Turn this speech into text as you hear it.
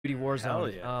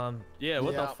Warzone. Yeah. Yeah,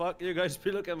 what the fuck? You guys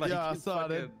be looking like I saw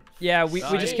that. Yeah, we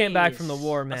just came back from the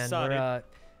war, man.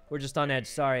 We're just on edge.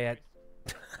 Sorry.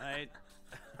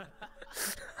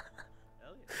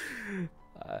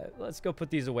 Let's go put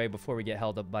these away before we get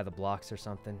held up by the blocks or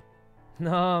something.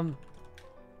 All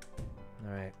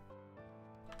right.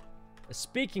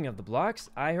 Speaking of the blocks,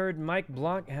 I heard Mike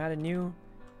Block had a new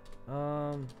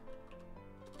Mr.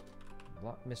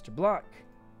 Block.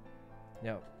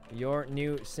 No, your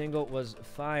new single was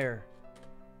fire.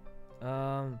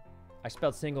 I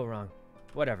spelled single wrong.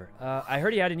 Whatever. I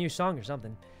heard he had a new song or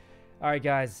something. All right,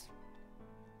 guys.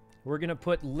 We're gonna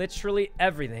put literally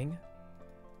everything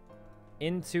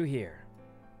into here.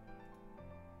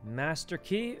 Master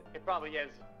key. It probably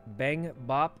is. Bang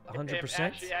bop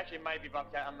 100%. It actually might be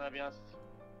Bobcat, I'm gonna be honest.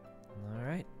 All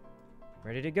right.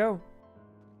 Ready to go.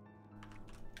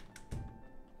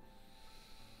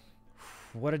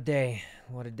 What a day.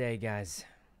 What a day, guys.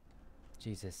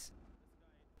 Jesus.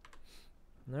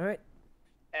 All right.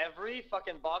 Every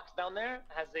fucking box down there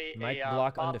has a Mike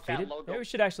Block undefeated. logo. Maybe we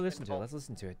should actually listen to it. Let's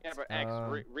listen to it. Yeah, but X,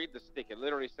 read the stick. It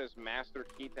literally says master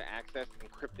key to access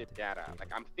encrypted data. Like,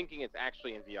 I'm thinking it's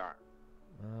actually in VR.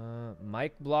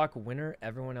 Mike Block winner.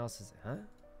 Everyone else is, huh?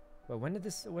 But when did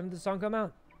the song come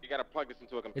out? You gotta plug this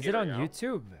into a computer. Is it on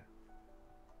YouTube?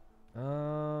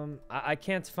 I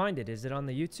can't find it. Is it on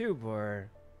the YouTube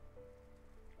or?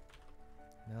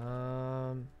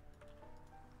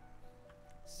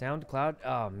 SoundCloud.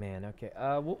 Oh man. Okay.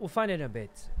 We'll find it in a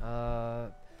bit.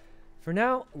 For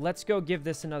now, let's go give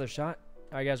this another shot.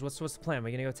 All right, guys. What's the plan? Are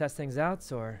we gonna go test things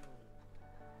out or?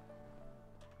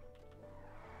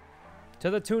 To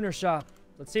the tuner shop.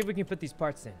 Let's see if we can put these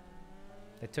parts in.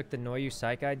 They took the Noyu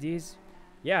Psych IDs.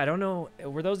 Yeah, I don't know.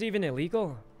 Were those even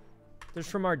illegal? They're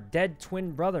from our dead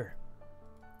twin brother.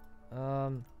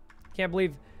 Can't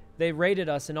believe they raided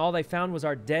us and all they found was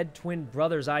our dead twin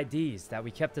brother's IDs that we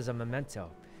kept as a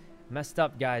memento. Messed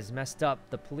up, guys. Messed up.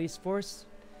 The police force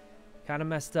kind of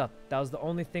messed up. That was the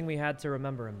only thing we had to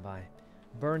remember him by.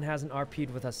 Burn hasn't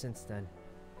RP'd with us since then.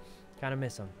 Kind of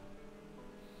miss him.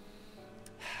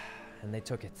 And they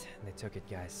took it. They took it,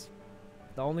 guys.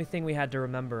 The only thing we had to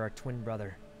remember, our twin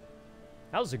brother.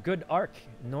 That was a good arc.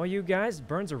 Know you guys?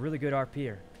 Burn's a really good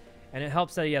RPer. And it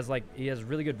helps that he has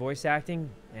really good voice acting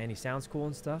and he sounds cool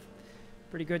and stuff.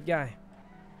 Pretty good guy.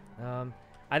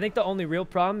 I think the only real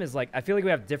problem is I feel like we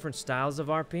have different styles of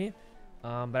RP.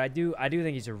 But I do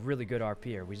think he's a really good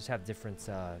RPer. We just have different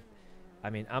I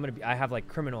mean, I have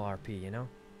criminal RP, you know?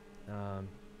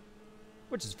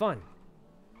 Which is fun.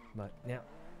 But yeah.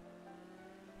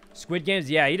 Squid Games,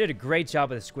 yeah, he did a great job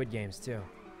with the Squid Games too.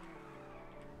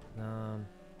 Alright.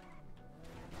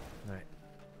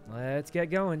 Let's get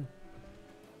going.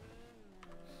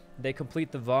 They complete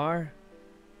the VAR?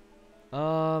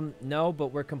 No, but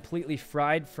we're completely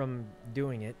fried from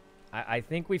doing it. I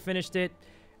think we finished it.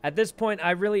 At this point,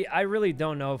 I really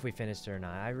don't know if we finished it or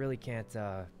not. I really can't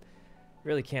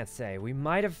say. We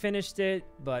might have finished it,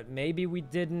 but maybe we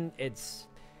didn't.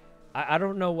 I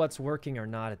don't know what's working or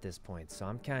not at this point, so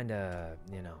I'm kind of,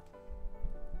 you know,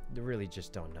 really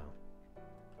just don't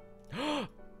know.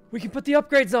 We can put the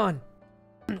upgrades on.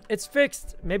 It's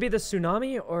fixed. Maybe the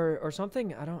tsunami or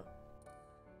something. I don't.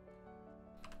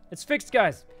 It's fixed,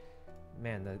 guys.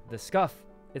 Man, the scuff.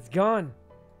 It's gone.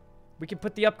 We can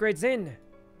put the upgrades in.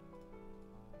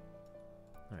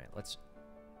 All right, let's.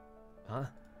 Huh?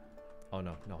 Oh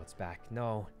no, it's back.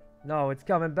 No, it's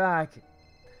coming back.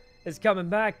 It's coming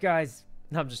back, guys.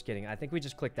 No, I'm just kidding. I think we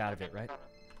just clicked out of it, right? All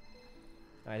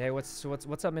right, hey, what's up,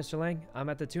 Mr. Lang? I'm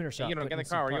at the tuner shop. You know, get in the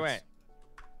car. Where you at?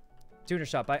 Tuner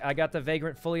shop. I got the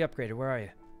Vagrant fully upgraded. Where are you?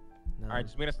 No. All right,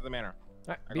 just meet us at the manor.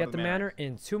 All right, be at the manor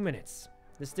in 2 minutes.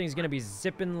 This thing's gonna be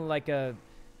zipping like a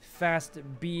fast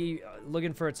bee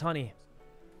looking for its honey.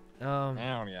 Hell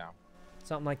yeah.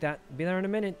 Something like that. Be there in a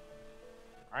minute.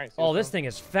 All right. Oh, this thing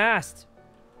is fast.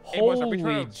 Hey, boys, holy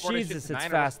Jesus, it's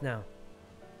fast now.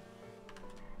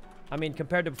 I mean,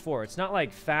 compared to before, it's not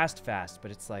like fast,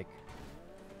 but it's like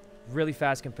really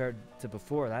fast compared to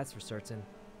before. That's for certain.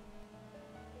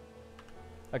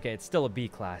 Okay, it's still a B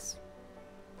class.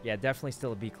 Yeah, definitely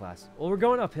still a B class. Well, we're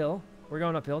going uphill. We're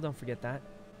going uphill. Don't forget that.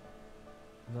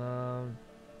 There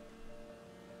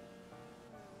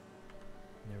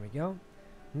we go.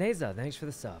 Neza, thanks for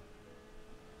the sub.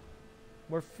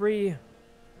 We're free.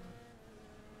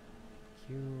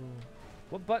 Q.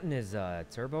 What button is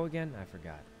turbo again? I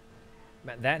forgot.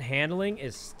 Man, that handling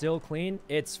is still clean.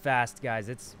 It's fast, guys.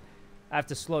 I have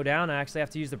to slow down. I actually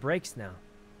have to use the brakes now.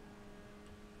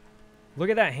 Look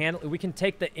at that handle. We can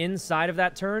take the inside of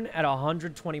that turn at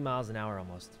 120 miles an hour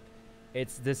almost.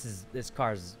 This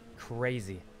car's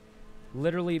crazy.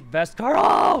 Literally best car.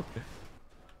 Oh!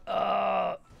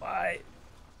 Why?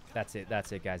 That's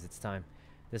it, guys. It's time.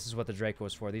 This is what the Draco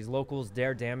is for. These locals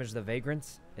dare damage the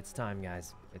vagrants. It's time,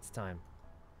 guys. It's time.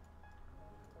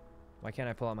 Why can't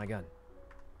I pull out my gun?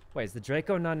 Wait, is the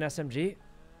Draco not an SMG?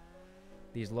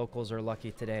 These locals are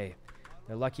lucky today.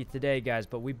 They're lucky today, guys.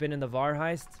 But we've been in the VAR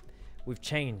heist. We've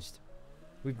changed.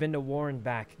 We've been to war and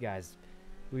back, guys.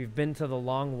 We've been to the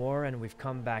long war and we've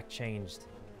come back changed.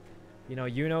 You know,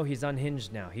 YUNO, he's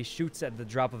unhinged now. He shoots at the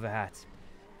drop of a hat.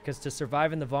 Because to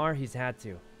survive in the VAR, he's had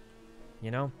to.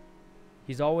 You know?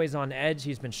 He's always on edge.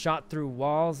 He's been shot through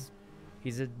walls.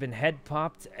 He's been head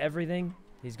popped, everything.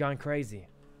 He's gone crazy.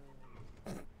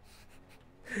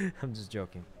 I'm just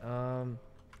joking. Alright.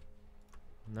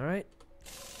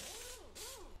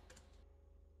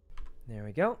 There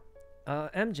we go.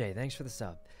 MJ, thanks for the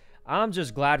sub. I'm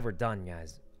just glad we're done,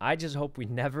 guys. I just hope we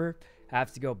never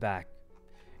have to go back.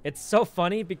 It's so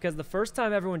funny because the first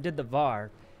time everyone did the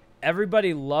VAR,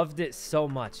 everybody loved it so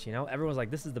much, you know? Everyone was like,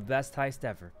 this is the best heist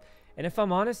ever. And if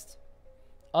I'm honest,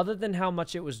 other than how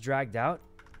much it was dragged out,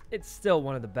 it's still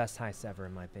one of the best heists ever,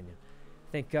 in my opinion.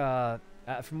 I think,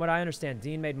 from what I understand,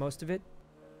 Dean made most of it.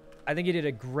 I think he did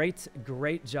a great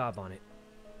job on it.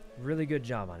 Really good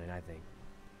job on it, I think.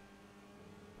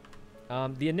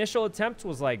 The initial attempt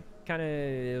was like,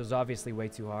 it was obviously way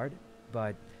too hard.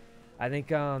 But I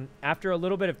think after a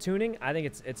little bit of tuning, I think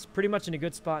it's pretty much in a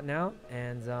good spot now.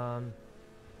 And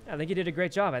I think he did a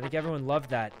great job. I think everyone loved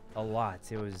that a lot.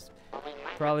 It was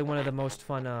probably one of the most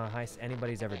fun heists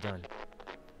anybody's ever done.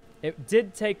 It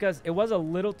did take us... It was a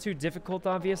little too difficult,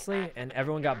 obviously, and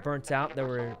everyone got burnt out.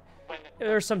 There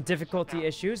were some difficulty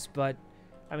issues, but,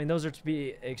 I mean, those are to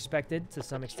be expected to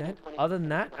some extent. Other than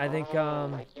that, I think,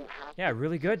 yeah,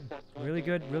 really good. Really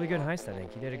good heist, I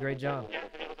think. He did a great job.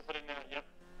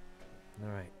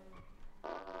 All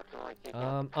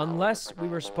right. Unless we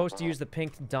were supposed to use the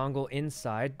pink dongle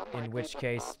inside, in which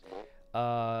case,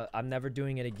 I'm never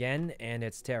doing it again, and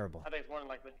it's terrible. I think it's more than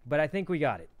likely. But I think we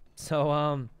got it. So,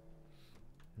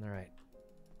 all right.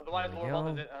 Otherwise, more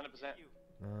involved is it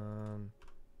 100%.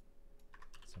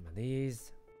 Some of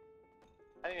these.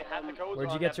 I think it has the codes.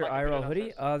 Where'd you get your IRL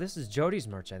hoodie? This is Jody's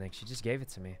merch, I think. She just gave it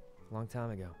to me a long time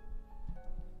ago.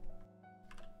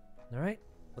 All right.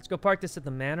 Let's go park this at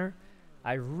the manor.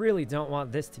 I really don't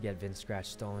want this to get Vin Scratch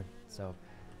stolen. So,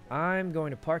 I'm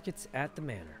going to park it at the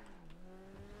manor.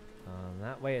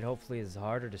 That way it hopefully is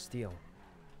harder to steal.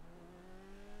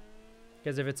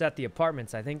 Because if it's at the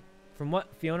apartments, I think, from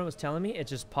what Fiona was telling me, it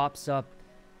just pops up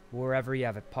wherever you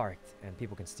have it parked, and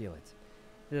people can steal it.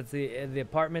 If it's the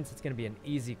apartments, it's going to be an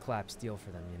easy clap steal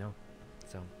for them, you know?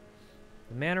 So,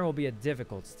 the manor will be a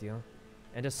difficult steal.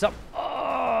 And to some...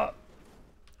 Oh!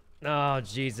 Oh,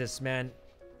 Jesus, man.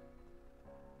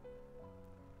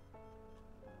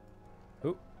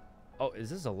 Who? Oh, is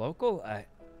this a local?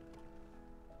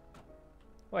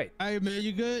 Wait. Hey, man,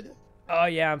 you good? Oh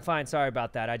yeah, I'm fine. Sorry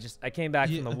about that. I came back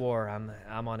from the war.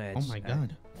 I'm on edge. Oh my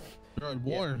God. You're at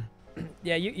war.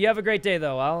 Yeah, you have a great day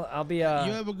though. I'll be You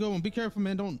have a good one. Be careful,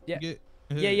 man. Don't get hit.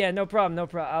 Yeah, no problem.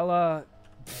 I'll all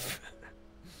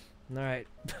right.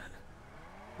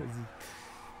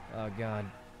 Oh God.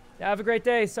 Yeah, have a great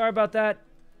day. Sorry about that.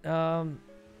 All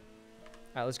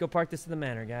right, let's go park this in the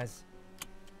manor, guys.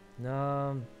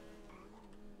 The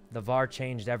VAR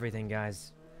changed everything,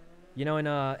 guys. You know, in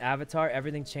Avatar,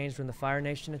 everything changed when the Fire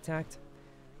Nation attacked.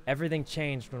 Everything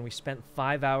changed when we spent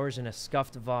 5 hours in a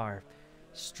scuffed VAR,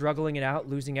 struggling it out,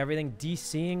 losing everything,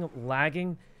 DCing,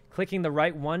 lagging, clicking the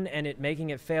right one and it making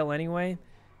it fail anyway,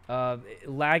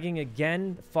 lagging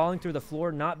again, falling through the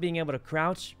floor, not being able to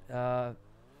crouch. I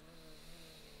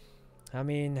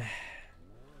mean,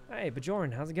 hey,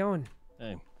 Bajorn, how's it going?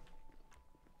 Hey.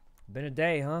 Been a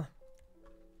day, huh?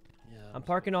 Yeah. I'm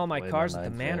parking all my cars at the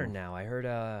manor now. I heard,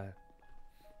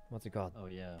 what's it called? Oh,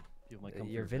 yeah.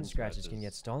 Your Vin Scratches can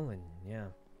get stolen, yeah.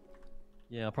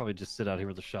 Yeah, I'll probably just sit out here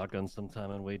with a shotgun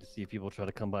sometime and wait to see if people try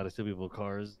to come by to steal people's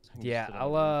cars. Yeah,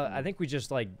 I think we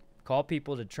just, like, call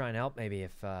people to try and help maybe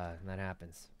if that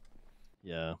happens.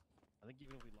 Yeah. I think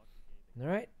even if we lock the gate.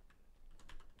 All right.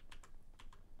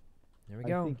 There we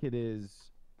go. I think it is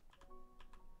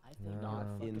not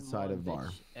inside of bar.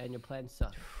 And your plan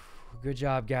sucks. Good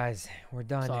job, guys. We're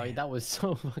done. Sorry, that was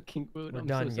so fucking rude. We're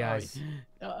done, guys.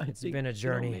 It's been a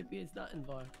journey. Maybe it's not in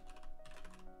bar.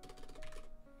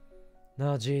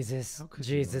 No, Jesus.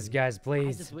 Jesus, guys,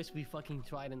 please. I just wish we fucking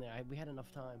tried in there. We had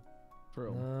enough time.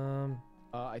 True.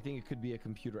 I think it could be a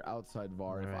computer outside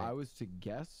VAR. If I was to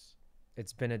guess,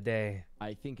 it's been a day.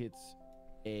 I think it's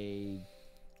a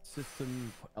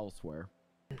system elsewhere.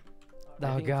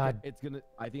 Oh God.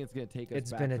 I think it's gonna take us.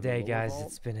 It's been a day, guys.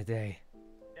 It's been a day.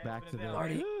 Back to the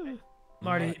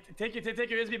Marty. Take your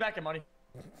USB back in, Marty.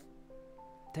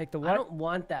 Take the I what? don't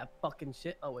want that fucking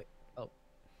shit. Oh wait. Oh.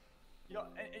 Yo,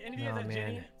 any of you guys have man.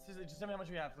 Genie? Just tell me how much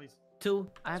you have, please. 2.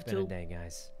 I have It's been 2. a day,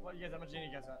 guys. What you guys? How much Genie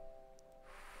you guys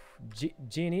got?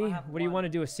 Genie, I have what do you one. want to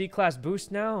do? A C-class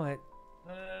boost now? No.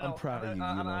 I'm proud of you,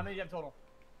 How YUNO. many do you have total?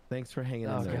 Thanks for hanging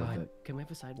Oh, in there God. with it. Can we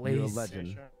have a side? You're a Please. legend.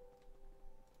 Yeah, sure.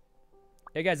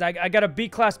 Hey guys, I got a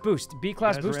B-class boost.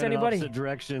 B-class You guys boost, ran in anybody? opposite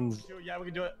directions. Yeah, we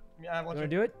can do it. Yeah, I have You one. wanna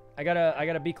too. do it? I got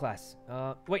a B-class.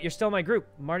 Wait, you're still in my group.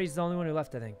 Marty's the only one who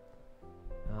left, I think.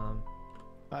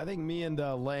 I think me and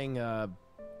Lang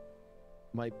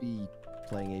might be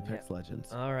playing Apex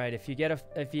Legends. All right, if you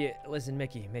listen,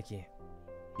 Mickey.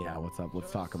 Yeah, what's up?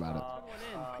 Let's talk about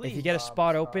it. If you get a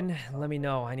spot open, let me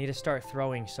know. I need to start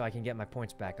throwing so I can get my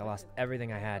points back. I lost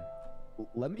everything I had.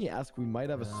 Let me ask. We might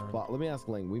have a spot. Let me ask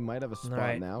Lang. We might have a spot All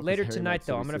right, now. 'cause later Harry tonight might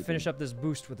still though, be I'm gonna finish sleeping. up this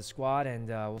boost with the squad, and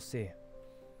we'll see.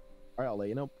 All right, I'll let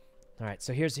you know. All right,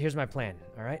 so here's my plan.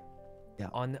 All right. Yeah.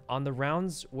 On the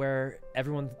rounds where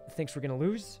everyone thinks we're gonna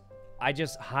lose, I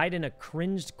just hide in a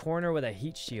cringed corner with a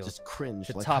heat shield. Just cringe.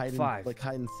 The like top hide 5. like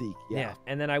hide and seek. Yeah,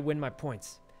 and then I win my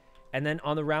points. And then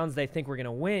on the rounds they think we're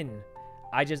gonna win,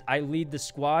 I lead the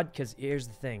squad, because here's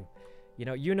the thing, you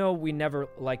know we never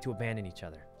like to abandon each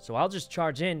other. So I'll just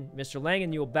charge in, Mr. Lang,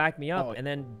 and you'll back me up, Oh, and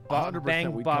then 100%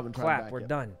 bang, we'd come bop, and try and clap, back we're you.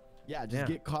 done. Yeah, just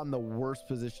get caught in the worst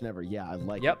position ever. Yeah, I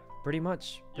like Yep, it. pretty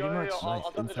much. Yo, Pretty much. Nice. I'll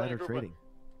dump this on Insider your group, trading.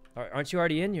 Aren't you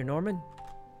already in? You're Norman?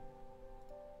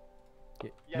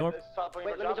 Yeah, Norm- stop putting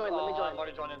Wait, your let me jobs. join, let me join. I'm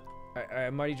already joining. All right,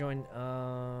 Marty joined.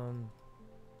 All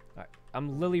right,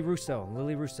 I'm Lily Russo.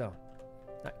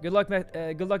 All right, good luck,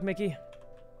 Mickey.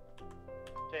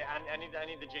 Okay, I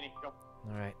need the Genie. Go.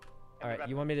 All right.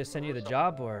 You want me to send you the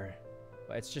job, or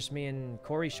it's just me and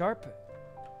Corey Sharp?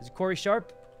 Is it Corey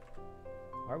Sharp?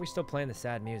 Or are we still playing the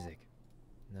sad music?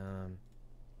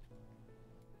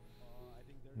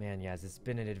 Man, guys, it's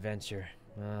been an adventure.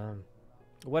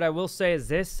 What I will say is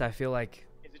this: I feel like,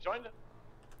 Is it joined?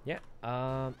 yeah.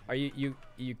 Are you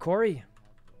Corey?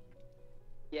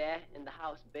 Yeah, in the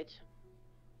house, bitch.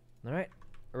 All right.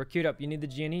 We're queued up. You need the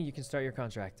Genie. You can start your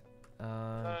contract.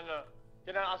 No.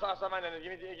 Get down. I'll start mine then.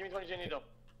 Give me 20 Genie though.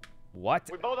 What?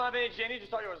 We both don't have any Genie. Just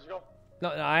start yours. Let's go. No,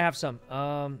 I have some.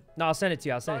 No, I'll send it to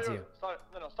you. Start it. Start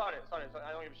it.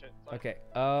 I don't give a shit. Start it. Okay.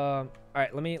 All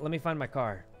right. Let me find my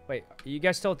car. Wait, are you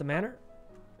guys still at the manor?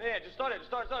 Yeah, just start it.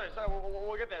 Start it.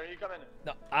 We'll get there. You come in.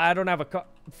 No, I don't have a car.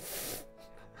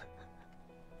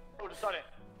 Oh, just start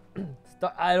it.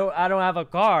 I don't have a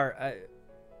car.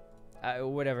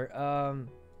 Whatever.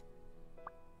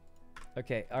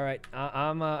 Okay. All right.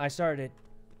 I started it.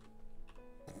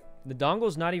 The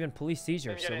dongle's not even police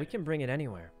seizure, so we can bring it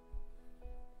anywhere.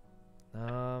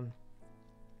 Where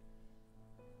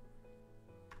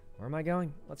am I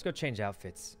going? Let's go change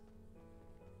outfits.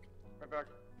 Right back.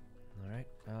 All right.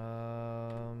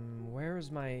 Where is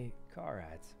my car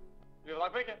at? You have a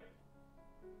lockpick?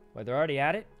 Wait, they're already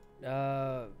at it?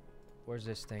 Where's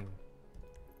this thing?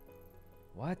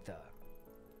 What the?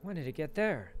 When did it get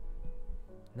there?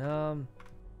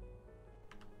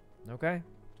 Okay.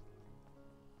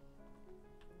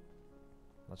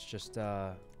 Let's just,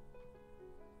 Hey,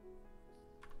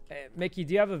 Mickey,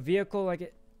 do you have a vehicle like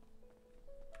it?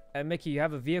 Mickey, you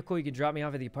have a vehicle you can drop me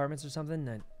off at the apartments or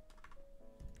something?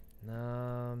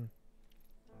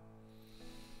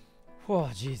 Oh,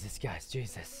 Jesus, guys,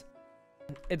 Jesus.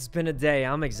 It's been a day.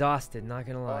 I'm exhausted, not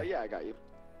gonna lie. Yeah, I got you.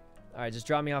 Alright, just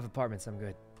drop me off apartments. I'm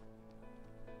good.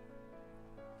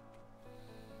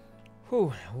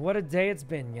 Whew, what a day it's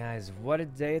been, guys. What a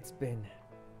day it's been.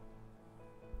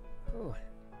 Whew.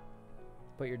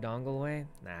 Put your dongle away?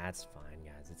 Nah, it's fine,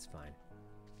 guys. It's fine.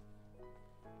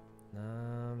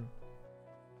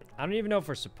 I don't even know if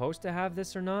we're supposed to have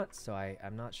this or not, so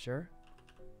I'm not sure.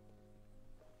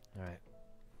 Alright.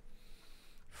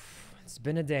 It's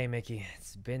been a day, Mickey.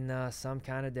 It's been some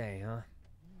kind of day, huh?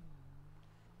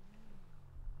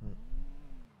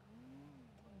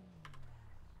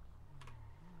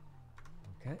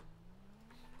 Okay.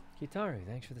 Kitaru,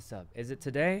 thanks for the sub. Is it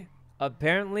today?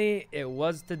 Apparently, it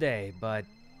was today, but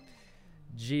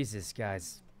Jesus,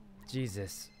 guys.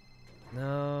 Jesus.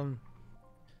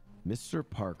 Mr.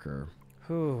 Parker.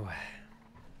 Whew.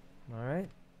 All right.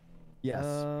 Yes.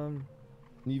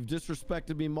 You've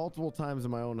disrespected me multiple times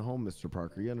in my own home, Mr.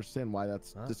 Parker. You understand why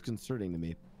that's disconcerting to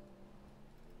me.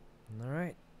 All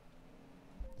right.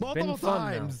 Multiple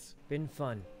times. Been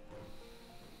fun.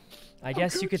 I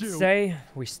guess you could say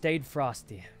we stayed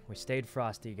frosty. We stayed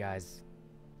frosty, guys.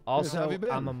 Also,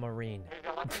 I'm a Marine.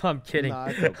 I'm kidding. Nah,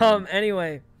 it's okay.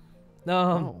 Anyway.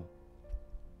 Well,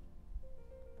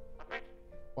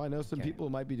 I know some people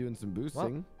who might be doing some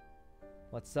boosting. Well,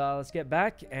 Let's get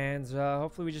back, and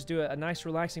hopefully we just do a nice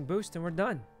relaxing boost, and we're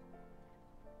done.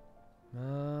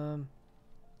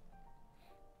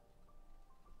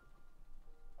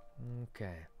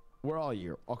 Okay. Where are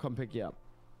you? I'll come pick you up.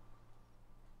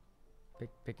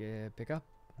 Pick up?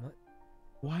 What?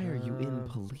 Why are you in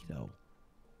Polito?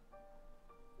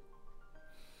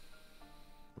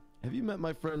 Have you met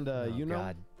my friend YUNO?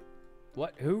 God.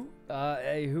 What? Who?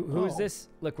 Hey, who is this?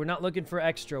 Look, we're not looking for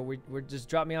extra. We're just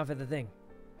drop me off at the thing.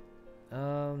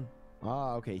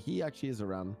 Okay. He actually is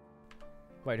around.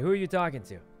 Wait, who are you talking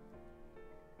to?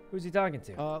 Who's he talking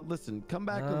to? Listen, come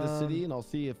back to the city and I'll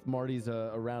see if Marty's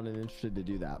around and interested to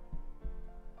do that.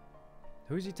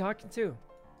 Who's he talking to?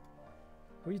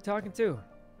 Who are you talking to?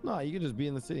 No, you can just be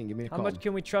in the city and give me a call. How much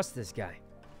can we trust this guy?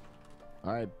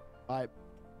 All right. Bye.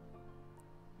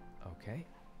 Okay.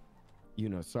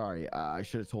 YUNO, sorry. I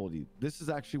should have told you. This is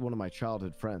actually one of my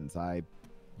childhood friends. I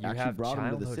You actually have brought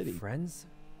him to the childhood city. friends?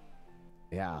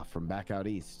 Yeah, from back out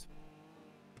east.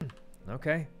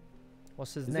 Okay.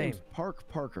 What's his name? Name's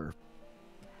Parker.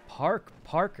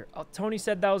 Parker. Oh, Tony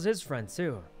said that was his friend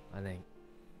too, I think.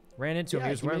 Ran into him. Yeah,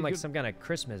 He was he wearing made like good- some kind of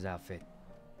Christmas outfit.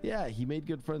 Yeah, he made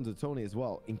good friends with Tony as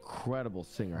well. Incredible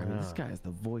singer. I mean, this guy has the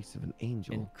voice of an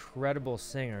angel. Incredible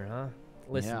singer, huh?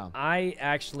 Listen, Yeah. I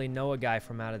actually know a guy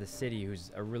from out of the city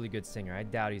who's a really good singer. I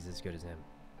doubt he's as good as him.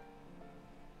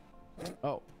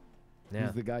 Oh, Yeah.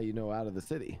 who's the guy you know out of the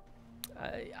city?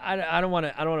 I don't want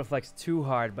to flex too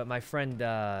hard, but my friend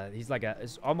he's like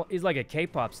a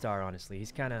K-pop star. Honestly,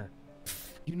 he's kind of.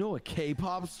 You know a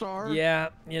K-pop star? Yeah,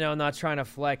 not trying to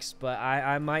flex, but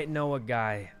I might know a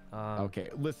guy. Okay,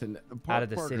 listen. Out of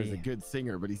the Parker's city. a good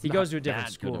singer, but He goes to a different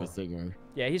that school. good of a singer.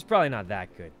 Yeah, he's probably not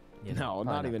that good. No,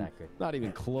 Probably not that good.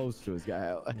 even close to his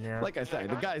guy. Yeah. Like I said,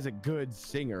 the guy's a good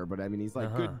singer, but I mean, he's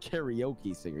like good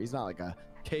karaoke singer. He's not like a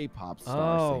K-pop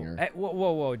star singer. Hey,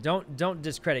 whoa! Don't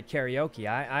discredit karaoke.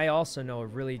 I also know a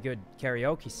really good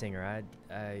karaoke singer.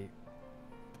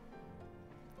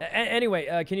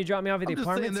 Anyway, can you drop me off at the I'm just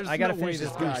saying, apartments? there's I gotta no way finish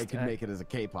this this guy boost. could make it as a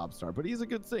K-pop star, but he's a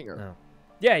good singer. No.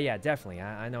 Yeah, definitely.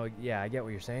 I know. Yeah, I get what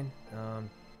you're saying.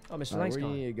 Oh, Mr. Lang's where do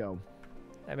calling. you go?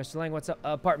 Hey, Mr. Lang, what's up?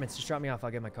 Apartments, just drop me off.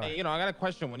 I'll get my car. Hey, I got a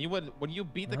question. When you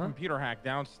beat the computer hack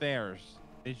downstairs,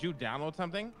 did you download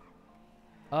something?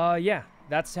 Yeah,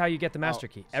 that's how you get the master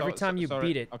key. Every time you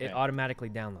beat it, okay. it automatically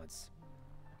downloads.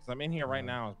 Cause I'm in here right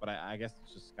now, but I guess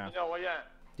it's just kind of. You know what? Yeah.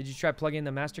 Did you try plugging in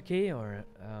the master key or?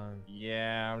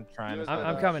 Yeah, I'm trying. To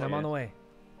I'm coming. I'm on the way.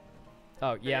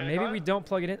 Oh yeah, in a maybe car? we don't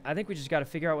plug it in. I think we just got to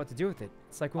figure out what to do with it.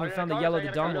 It's like when we found the yellow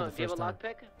dongle the first time.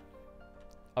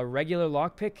 A regular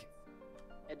lockpick?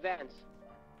 Advance.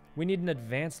 We need an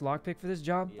advanced lockpick for this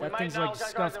job. That thing's like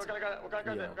scuffed.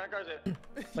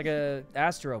 It's like a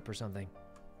astrope or something.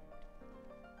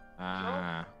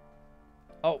 Ah.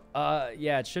 Oh,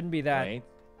 yeah, it shouldn't be that. Wait.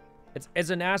 It's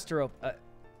an astrope.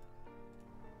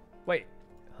 Wait.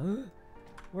 Huh?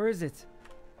 Where is it?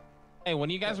 Hey,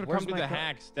 when you guys would Where's come to my the car?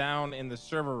 hacks down in the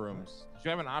server rooms, did you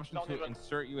have an option to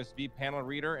insert USB panel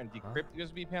reader and decrypt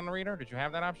USB panel reader? Did you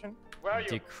have that option? Where are you?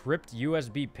 Decrypt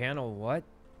USB panel. What?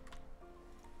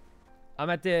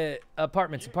 I'm at the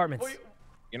apartments.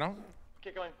 You know?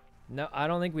 Keep going. No, I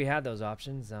don't think we had those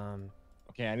options.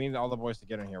 Okay, I need all the boys to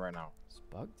get in here right now. It's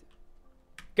bugged.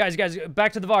 Guys,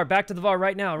 back to the VAR. Back to the VAR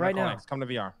right now. Right now. Come to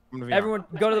VR. Come to VR. Everyone,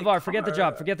 go to the VAR. Forget the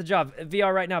job. Forget the job.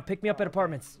 VR right now. Pick me up at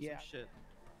apartments. Yeah.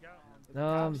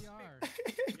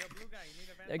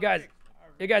 Hey guys,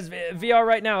 VR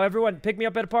right now. Everyone, pick me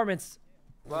up at apartments.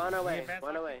 We're on our way. We're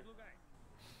on our way.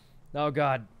 Oh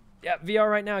God. Yeah, VR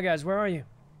right now, guys. Where are you?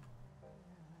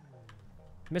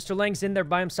 Mr. Lang's in there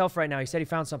by himself right now. He said he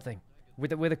found something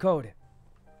with a code.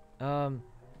 All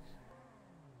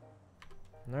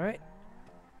right.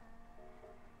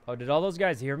 Oh, did all those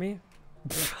guys hear me?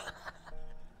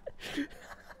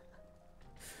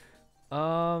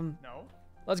 No.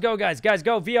 Let's go, guys. Guys,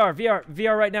 go.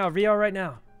 VR right now. VR right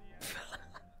now.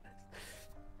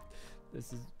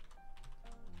 This is...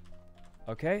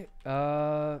 Okay.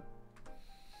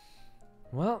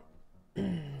 Well...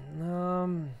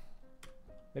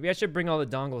 Maybe I should bring all the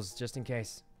dongles just in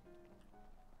case.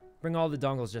 Bring all the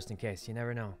dongles just in case. You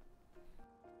never know.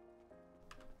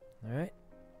 Alright.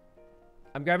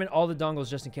 I'm grabbing all the dongles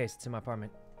just in case. It's in my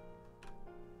apartment.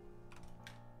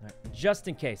 Alright. Just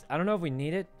in case. I don't know if we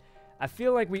need it. I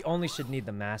feel like we only should need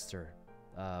the master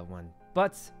one.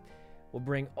 But we'll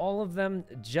bring all of them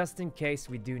just in case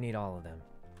we do need all of them.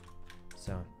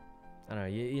 So, I don't know.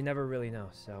 You never really know.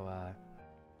 So,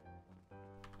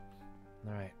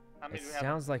 alright. It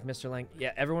sounds like Mr. Lang.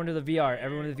 Yeah, everyone to the VR.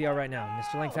 Everyone to the VR right now.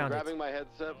 Mr. Lang found it. Grabbing my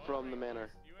headset from the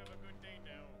manor.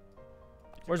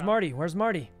 Where's Marty? Where's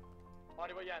Marty?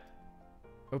 Marty, where you at?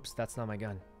 Oops, that's not my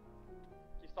gun.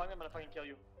 Keep stalling me, I'm gonna fucking kill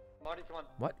you. Marty, come on.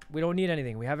 What? We don't need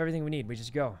anything. We have everything we need. We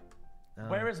just go.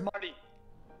 Where is Marty?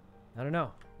 I don't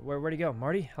know. Where'd he go?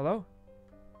 Marty? Hello?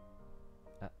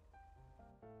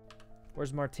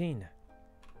 Where's Martine?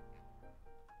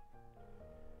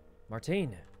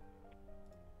 Martine.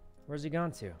 Where's he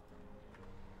gone to?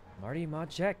 Marty, mod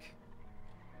check.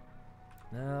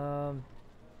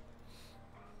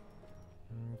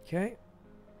 Okay.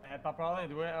 Probably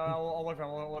do it. I'll wait for him.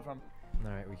 I'll wait for him.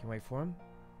 All right, we can wait for him.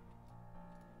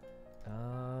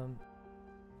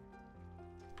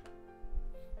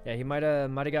 Yeah, he might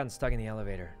have gotten stuck in the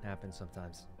elevator. Happens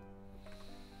sometimes.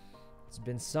 It's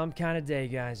been some kind of day,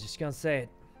 guys. Just gonna say it.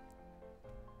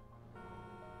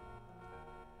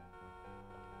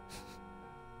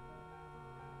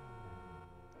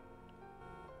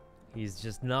 He's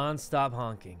just non-stop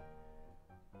honking.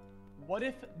 What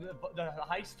if the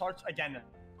heist starts again?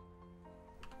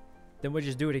 Then we'll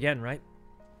just do it again, right?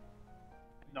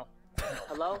 No.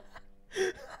 Hello?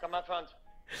 Come out front.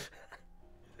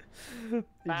 He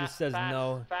just says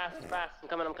no. Fast. I'm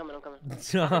coming. How many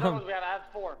numbers we have? I have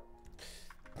 4.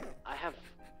 I have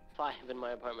 5 in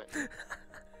my apartment. Did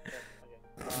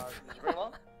you bring them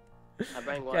all? I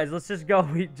bring one. Guys, let's just go.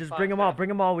 We just bring them all. Bring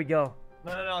them all. We go.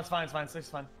 No, it's fine. It's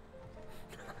fine.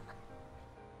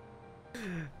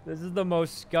 This is the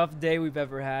most scuffed day we've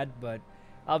ever had, but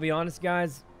I'll be honest,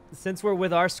 guys. Since we're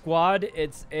with our squad,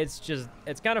 it's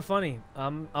kind of funny.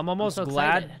 I'm almost so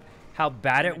glad excited. how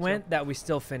bad it went that we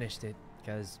still finished it,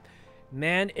 because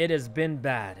man, it has been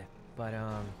bad. But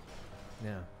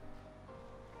yeah.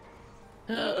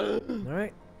 All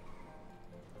right,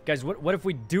 guys. What if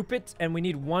we dupe it and we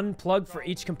need 1 plug for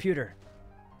each computer?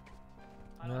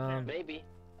 Maybe.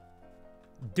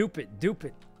 Dupe it.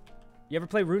 You ever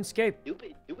play RuneScape? Dupe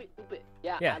it.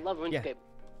 Yeah, Yeah, I love RuneScape. yeah.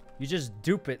 You just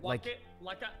dupe it like. it,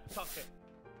 tuck it.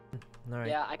 All right.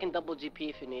 Yeah, I can double GP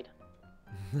if you need.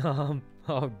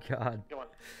 Oh God. Go on.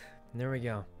 There we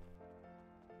go.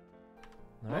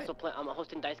 All right. I'm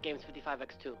hosting Dice Games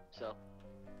 55x2, so.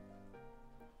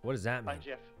 What does that mean? Bye,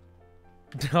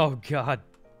 Jeff. Oh God.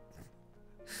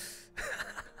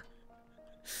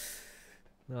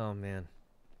 Oh man.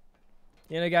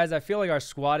 You know, guys, I feel like our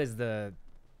squad is the.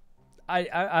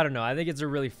 I don't know. I think it's a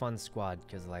really fun squad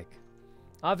because, like,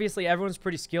 obviously everyone's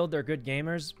pretty skilled. They're good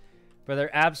gamers, but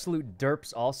they're absolute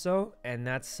derps also, and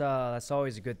that's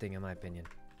always a good thing in my opinion.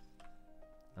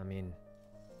 I mean,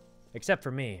 except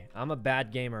for me, I'm a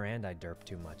bad gamer and I derp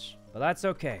too much, but that's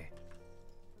okay.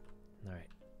 All right,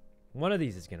 one of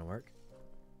these is gonna work.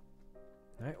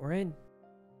 All right, we're in.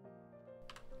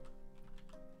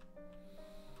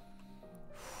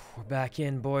 We're back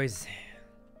in, boys.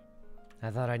 I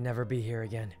thought I'd never be here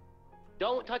again.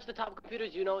 Don't touch the top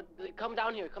computers, you know. Come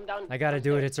down here. Come down. I gotta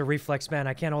do it. It's a reflex, man.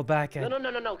 I can't hold back. No.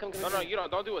 Come. No, you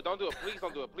don't do it. Don't do it. Please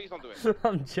don't do it. Please don't do it.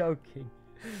 I'm joking.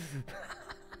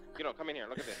 You know, come in here.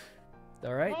 Look at this.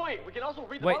 All right. Wait, we can also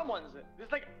read the Wait. bottom ones. This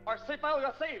is like our save file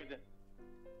got saved.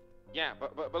 Yeah,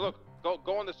 but look,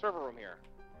 go in the server room here.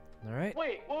 All right.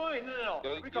 Wait, no.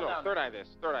 You know, third eye this.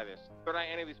 Third eye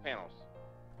any of these panels.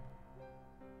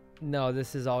 No,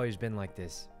 this has always been like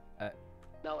this.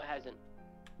 No, it hasn't.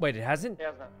 Wait, it hasn't? It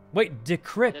has not. Wait,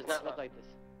 decrypt. It does not look like this.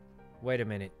 Wait a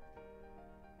minute.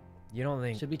 You don't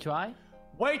think? Should we try?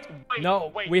 Wait.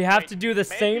 No, we have to do the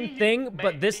same thing,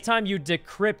 but this time you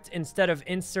decrypt instead of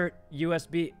insert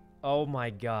USB. Oh my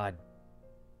God.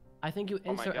 I think you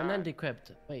insert and then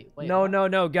decrypt. Wait.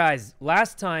 No, guys.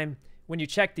 Last time when you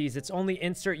check these, it's only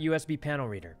insert USB panel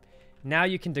reader. Now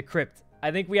you can decrypt. I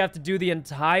think we have to do the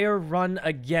entire run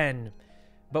again,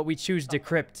 but we choose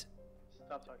decrypt.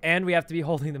 And we have to be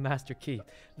holding the master key.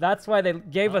 That's why they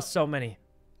gave us so many.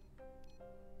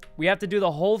 We have to do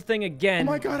the whole thing again.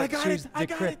 Oh my God, I got it. I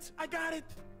got it.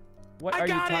 What are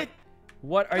you talking?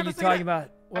 What are you talking about?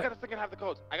 I got the second half of the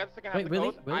codes.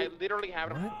 I literally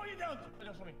have it. What? Oh, you don't.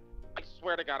 I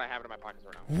swear to God, I have it in my pockets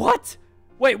right now. What?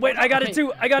 Wait, I got it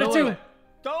too. I got it too.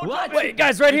 Don't What? Wait,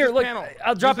 guys, right here. Look,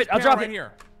 I'll drop it. Right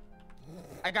here.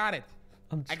 I got it.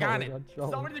 I got it. It's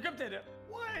already decrypted.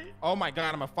 Wait. Oh my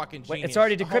God, I'm a fucking genius. Wait, it's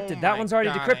already decrypted. Oh That one's already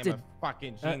God, decrypted. I'm a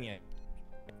fucking genius.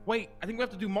 Wait, I think we have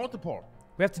to do multiple.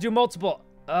 We have to do multiple.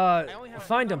 only have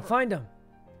Find one them. Find them.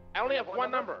 I only have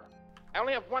one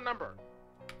number.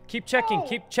 Keep checking.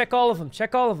 Check all of them.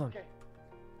 Check all of them. Okay.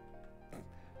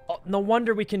 Oh, no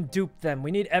wonder we can dupe them.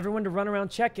 We need everyone to run around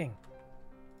checking.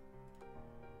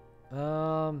 Do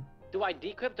I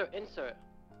decrypt or insert?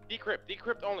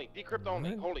 Decrypt only.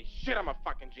 Holy shit, I'm a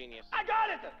fucking genius. I got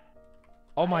it.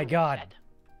 Oh my God.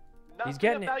 He's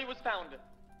getting it. Value was found.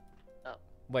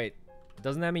 Wait,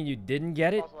 doesn't that mean you didn't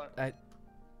get it?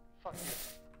 Fuck.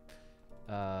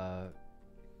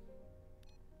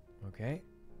 Okay.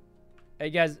 Hey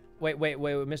guys, wait,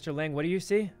 Mr. Lang, what do you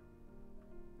see?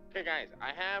 Okay, guys, I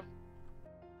have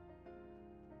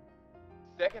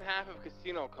second half of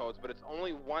casino codes, but it's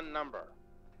only one number.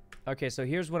 Okay, so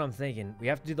here's what I'm thinking. We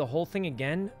have to do the whole thing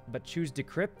again, but choose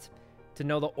decrypt to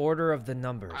know the order of the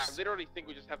numbers. I literally think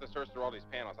we just have to search through all these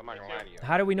panels. I'm not gonna lie to you.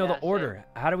 How do we know Yeah, the order?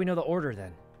 How do we know the order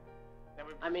then?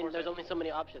 I mean, there's only so many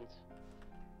options.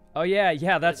 Oh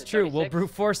yeah, that's it, true. We'll 36? brute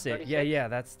force it. 36? Yeah,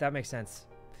 that makes sense.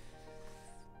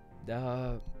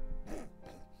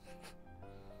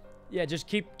 Yeah, just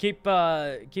keep doing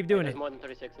There's it. more than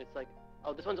 36. It's like,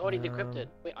 oh, this one's already decrypted.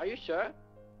 Wait, are you sure?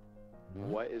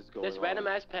 What is going on? This random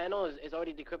ass panel is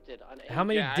already decrypted on A. How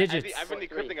many digits? I've been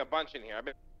decrypting a bunch in here.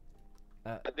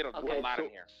 I did a lot in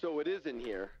here. So it is in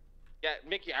here. Yeah,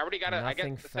 Mickey, I already got I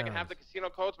Nothing get the second half found. of the casino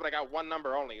codes, but I got one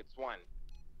number only. It's 1.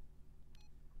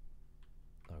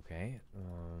 Okay.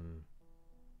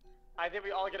 I think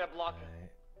we all get a block.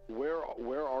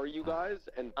 Where are you guys?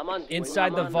 And I'm on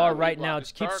Inside the I'm on VAR the right block. now.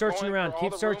 Just keep searching around.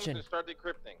 Keep searching. And start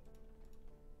decrypting.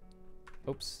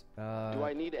 Oops. do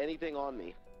I need anything on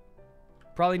me?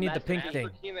 Probably need the Master pink Master thing.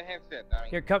 key in the headset. I mean,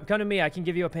 Here, come to me. I can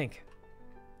give you a pink.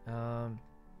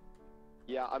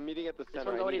 Yeah, I'm meeting at the This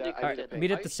center. one's already I need Alright, decrypted. a meet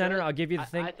pink. at the center. I'll give you the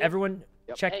thing. I think- Everyone,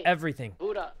 Yep. check Hey, everything.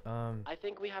 Buddha, Um. I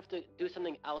think we have to do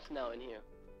something else now in here.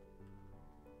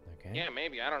 Okay. yeah,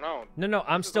 maybe. I don't know. No,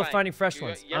 I'm This is still like- finding fresh you-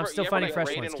 ones. you I'm ever- still you ever, finding like, fresh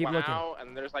raid ones. in Keep looking. WoW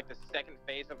And there's like the second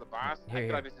phase of the boss. I Here.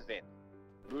 feel like this is it.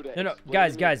 Buddha, No, explain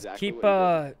guys, to me guys, exactly keep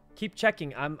what you keep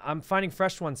checking. I'm finding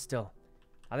fresh ones still.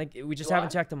 I think we just Do haven't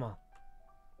I? checked them all.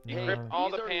 Decrypt Uh, all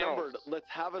These the are panels. numbered. Let's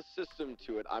have a system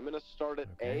to it. I'm gonna start at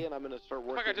Okay. A and I'm gonna start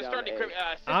working Fuck, I just down started A.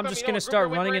 decrypt. I'm just gonna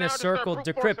start running in a circle.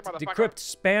 Decrypt, decrypt,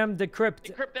 spam, decrypt,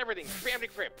 Decrypt everything. Spam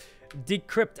decrypt.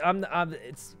 decrypt.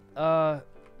 It's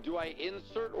Do I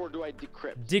insert or do I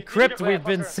decrypt? decrypt. We've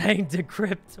been fucker. saying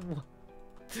decrypt.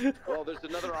 Well, there's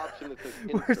another option that says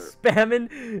We're insert.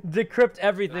 spamming decrypt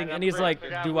everything, I and he's got like,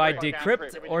 decrypt. "Do I Yeah, decrypt.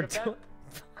 decrypt Did we or decrypt do?" Decrypt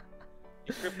it.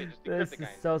 Just decrypt This it, is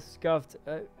guys. so scuffed.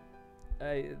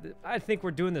 I think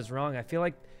we're doing this wrong. I feel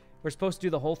like we're supposed to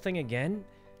do the whole thing again,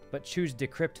 but choose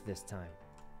decrypt this time.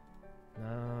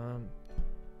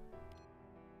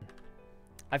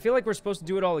 I feel like we're supposed to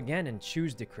do it all again and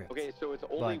choose decrypt. Okay, so it's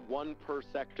only one per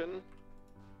section.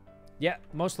 Yeah,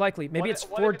 most likely. Maybe it's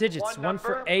 4 digits. One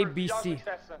for A, B, C.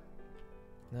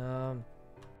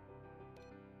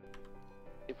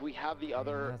 If we have the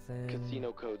other Nothing.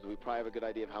 casino codes, we probably have a good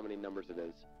idea of how many numbers it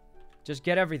is. Just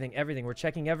get everything. We're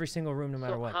checking every single room no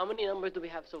matter So what. how many numbers do we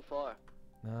have so far?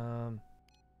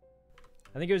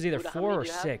 I think it was either Buddha, how 4 many or do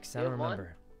you have? 6. I You don't have one?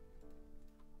 remember.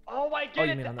 Oh, I get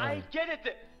you it. mean on the I other. get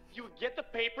it. You get the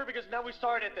paper because now we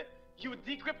started. You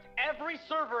decrypt every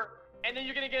server, and then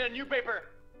you're gonna get a new paper.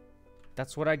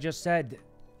 That's what I just said.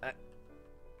 That's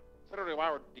literally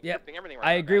why we're decrypting Yeah, everything right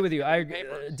I now, agree guys. with you. I agree.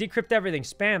 Papers. Decrypt everything.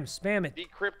 Spam it.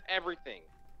 Decrypt everything.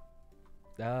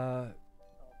 I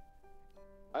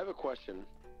have a question.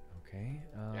 Okay.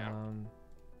 Yeah.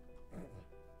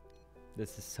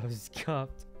 This is so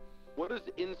scuffed. What does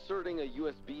inserting a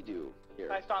USB do here?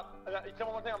 I stop. Tell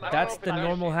me one thing. That's the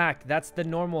normal hack. That's the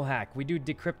normal hack. We do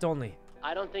decrypt only.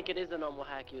 I don't think it is a normal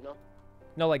hack, you know?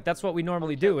 No, like that's what we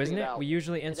normally do, testing isn't it it? out. We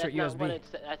usually insert That's not what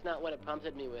USB. that's not what it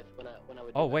prompted me with when I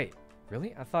would. Oh do that. wait,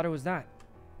 really? I thought it was that.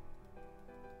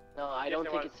 No, I Yes, don't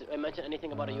it think was. it mentioned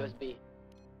anything about a USB.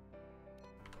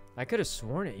 I could have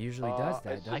sworn it usually does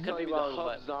that. It's Doesn't I it? could be telling me wrong, the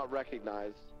hub's but- not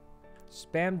recognized.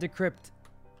 Spam decrypt.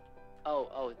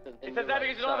 Oh, then It you're says that right,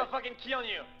 because you don't have a sorry. fucking key on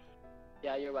you.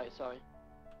 Yeah, you're right. Sorry.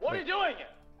 What are you doing?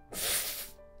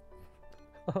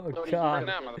 Oh Nobody's god. right.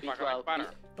 Now, motherfucker, like B12, butter.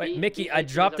 Wait, B- Mickey, B- I B-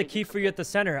 dropped the already key for you at the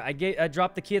center. I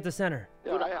dropped the key at the center.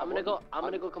 Yeah, Dude, I have I'm gonna one. go. I'm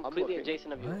gonna go I'm completely looking.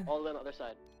 adjacent of you, What? all the way on the other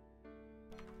side.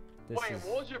 This Wait, is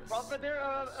what was your prompt right there?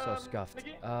 so scuffed.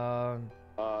 Mickey?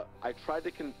 I tried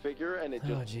to configure and it Oh,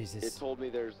 just Jesus. it told me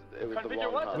it was the Configure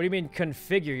wrong what? hub. What do you mean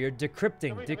configure? You're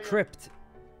decrypting. Configure. Decrypt.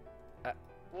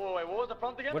 Whoa, wait, what was the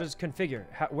prompt again? What is configure?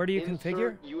 Where do you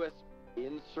configure?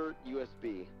 Insert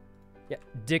USB. Yeah, How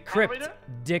do we decrypt.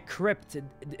 do it? Decrypt.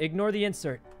 Ignore the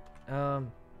insert. No,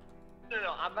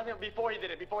 I'm not before he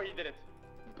did it.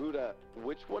 Buddha,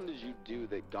 which one did you do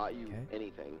that got you Okay.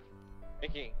 anything?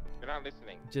 Mickey, you're not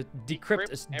listening. Just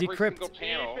decrypt. every Decrypt. single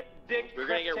panel. We're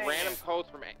gonna get random codes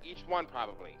from each one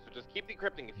probably. So just keep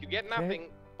decrypting. If you get Okay. nothing,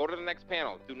 go to the next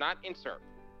panel. Do not insert.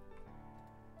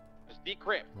 Just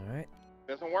decrypt. All right. If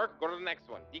it doesn't work, go to the next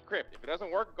one. Decrypt. If it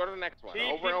doesn't work, go to the next one. Keep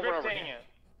Over and over and over decrypting again.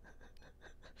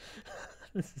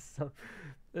 it.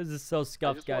 This is so I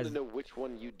scuffed, just wanted guys. to know which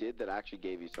one you did that actually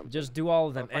gave you something. Just do all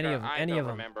of them. Motherfucker, Any of them. I Any don't of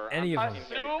them. remember. Any of I'm them.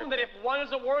 fucking Assume that if one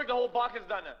doesn't work, the whole box is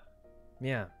done.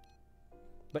 Yeah.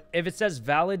 But if it says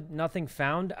valid, nothing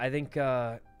found, I think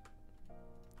you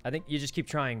just keep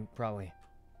trying, probably.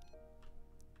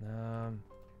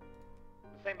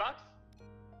 Same box?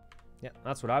 Yeah,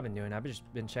 that's what I've been doing. I've just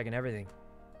been checking everything.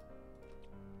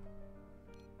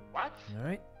 What? All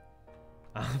right.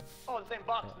 Oh, the same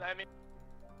box. I mean,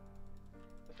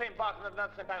 the same box,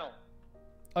 not the same panel.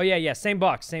 Oh yeah, same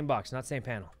box, not same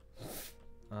panel.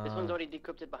 This one's already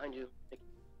decrypted behind you.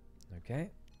 Okay.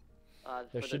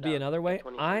 There further should be down, another way.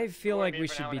 20. I feel wanna like be we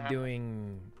for an should hour be and a half?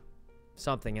 doing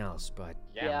something else, but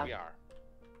Yeah, we are.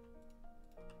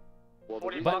 Well, the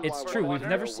 40 reason but bucks it's for true. one We've hundred?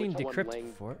 never which seen one decrypt Lang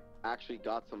before. actually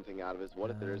got something out of is what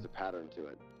if there is a pattern to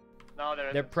it? No,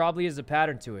 there There isn't. probably is a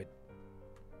pattern to it.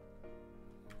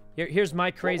 Here's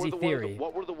my crazy theory.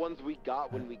 What were the ones we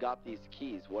got when we got these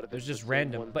keys? What if There's it's the just same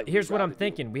random. ones But that we here's what I'm routed?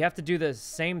 thinking. We have to do the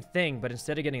same thing, but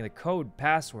instead of getting the code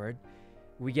password,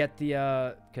 we get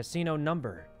the casino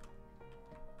number.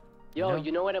 Yo, know?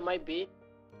 you know what it might be?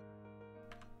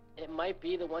 It might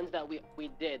be the ones that we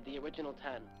did, the original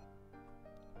 10.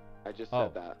 I just Oh.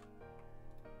 said that.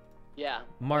 Yeah.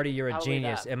 Marty, you're a Probably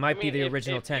genius. that. It might I be mean, the if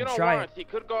original 10. YUNO Try wants, it. he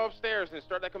could go upstairs and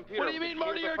start that computer. What do you mean,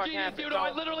 Marty, you're a genius, dude?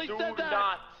 I literally said that.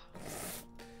 not.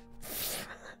 If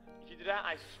you do that,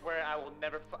 I swear I will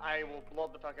never. I will blow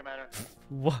up the fucking matter.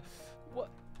 What? What?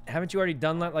 Haven't you already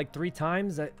done that like 3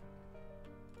 times?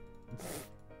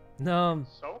 No.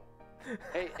 So?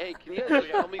 Hey, can you guys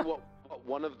tell me what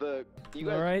one of the you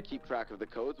guys Alright. keep track of the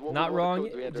codes? What Not were one wrong. of the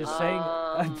codes we had to Just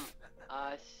remember? saying.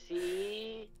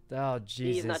 C. Oh These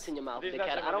Jesus. nuts in your mouth, These dickhead.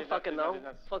 nuts, I don't these fucking nuts, know. these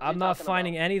nuts. Fuck I'm you not talking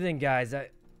finding about? anything, guys. Yeah,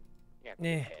 Eh.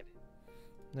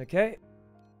 dickhead. Okay.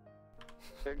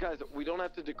 Guys, we don't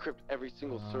have to decrypt every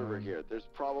single server here. There's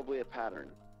probably a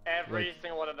pattern. Every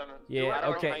single one of them. Yeah. I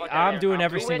don't Okay. fucking I'm care. doing I'll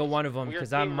every do single it. one of them We are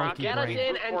because I'm Team monkey Get us brain.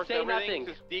 in and Force say everything, nothing.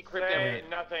 Just decrypt Say everything.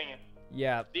 nothing.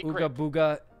 Yeah. Decrypt. Ooga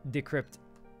booga decrypt.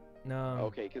 No.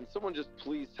 Okay, can someone just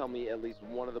please tell me at least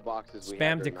one of the boxes we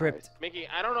Spam had there, decrypt. nice? Mickey,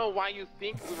 I don't know why you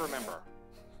think we remember.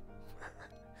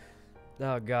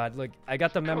 Oh God. Look, I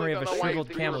got the memory of a don't know why you shriveled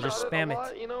think camel. we Just Shot spam a it.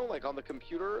 lot, you know, like on the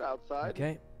computer outside.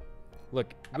 Okay.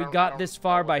 Look, I we don't got this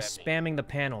far know what by that means. spamming the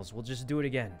panels. We'll just do it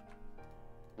again.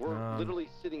 We're literally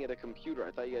sitting at a computer.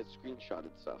 I thought you guys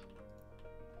screenshotted stuff.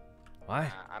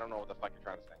 Why? I don't know what the fuck you're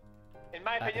trying to say. In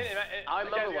my opinion, I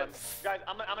remember one. guys,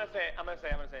 I'm gonna say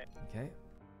it. Okay.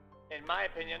 In my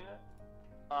opinion,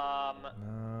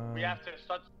 we have to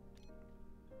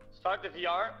start the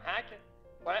VR hack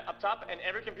right up top, and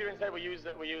every computer instead we use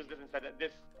this instead.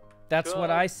 This. That's what Good.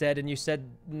 I said, and you said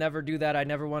never do that. I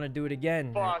never want to do it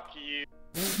again. Fuck you.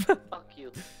 Fuck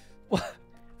you. What?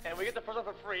 And we get the first one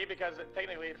for free because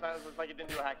technically it's like you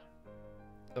didn't do a hack.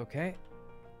 Okay.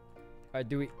 Alright,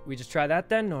 do we just try that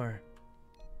then, or?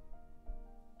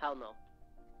 Hell no.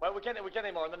 Well, we can't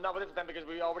anymore. Not with this time because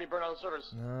we already burned out the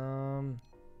servers.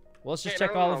 Well, let's just Okay,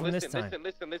 check no, all no, of them listen,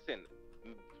 this time. Listen.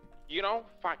 You know,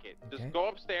 fuck it. Okay. Just go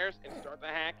upstairs and start the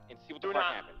hack and see what the Do fuck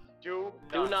not. happens. Do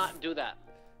not do that.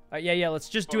 Yeah, let's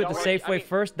just do it the Well, safe I way mean,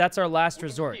 first. That's our last We can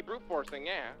resort. just keep brute forcing,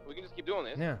 yeah. We can just keep doing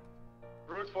this. Yeah.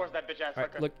 brute force that bitch ass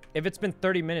Alright, sucker. look, if it's been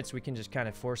 30 minutes, we can just kind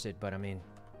of force it, but I mean...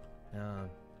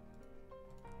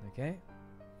 okay.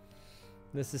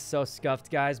 This is so scuffed,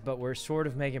 guys, but we're sort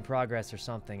of making progress or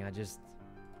something. I just...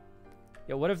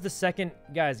 Yo, what if the second...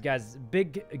 Guys,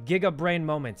 big giga brain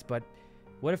moments, but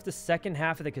what if the second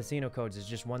half of the casino codes is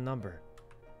just one number?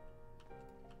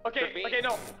 Okay,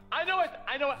 no. I know it.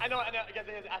 I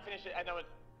finished it. I know it.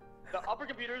 The upper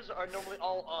computers are normally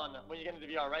all on when you get into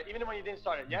the VR, right? Even when you didn't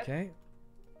start it, yes? Okay.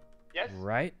 Yes?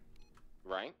 Right.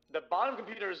 Right. The bottom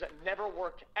computers never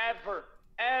work, ever.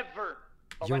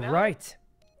 But You're now, right.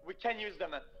 We can use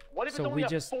them. What if So it's only we a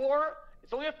just- 4?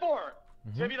 It's only a 4.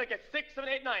 It's gonna be like a 6, 7,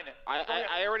 8, 9.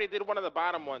 I already did one of the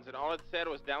bottom ones, and all it said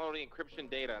was downloading encryption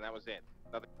data, and that was it.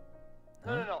 Nothing.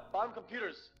 No. Bottom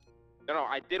computers. No,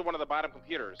 I did one of the bottom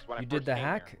computers when I You first did the came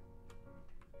hack? here.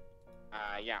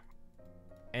 Yeah.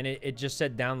 And it just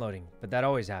said downloading, but that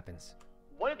always happens.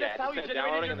 What if Yeah, that's it how you said generate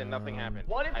downloading, your... and then nothing happened.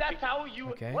 What if I that's think- how you...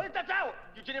 Okay. What if that's how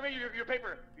you generate your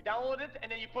paper? You download it,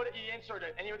 and then you put it, you insert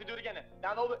it, and you have to do it again.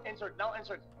 Download it, insert, now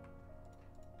insert.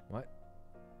 What?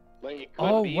 It could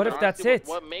Oh, be, what but if that's honestly, it?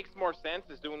 What makes more sense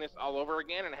is doing this all over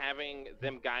again and having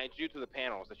them guide you to the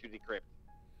panels that you decrypt.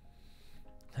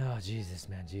 Oh, Jesus,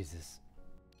 man, Jesus.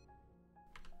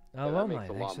 Yeah, Oh, that well, makes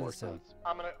a mine, lot actually, more so... sense.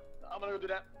 I'm gonna go do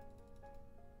that.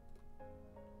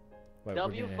 Wait, we're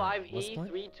getting what's the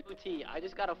point? W5E32T. I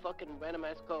just got a fucking random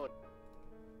ass code.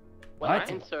 What? I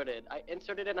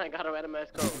inserted it and I got a random ass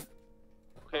code.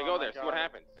 Okay, Oh go my there. See what God.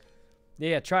 happens.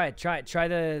 Yeah, try it. Try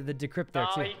the decrypt there,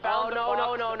 too. He found the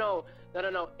box. No.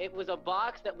 No. It was a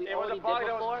box that we already did before. It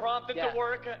was a box that before. was prompted to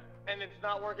work, and it's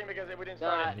not working because we didn't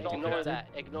start it. Ignore that.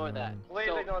 Ignore that. Please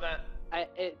ignore that.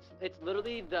 It's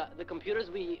literally the computers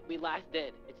we last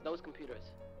did. It's those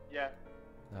computers. Yeah.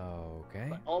 Okay.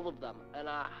 But all of them, and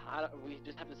we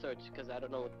just have to search because I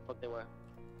don't know what the fuck they were.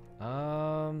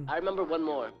 I remember one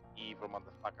more. Evil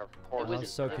motherfucker. I'm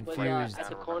so confused. Was, at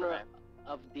the corner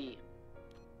of D. Is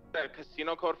that a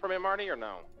casino code from it, Marty, or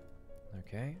no?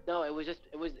 Okay. No, it was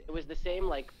the same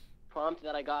like prompt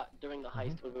that I got during the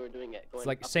heist when we were doing it. It's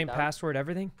like same password,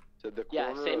 everything.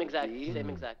 Yeah, same exact, same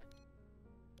exact.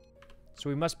 So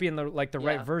we must be in the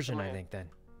right version, I think then.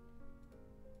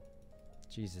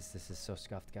 Jesus, this is so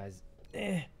scuffed, guys.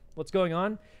 What's going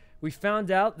on? We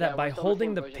found out that by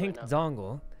holding the pink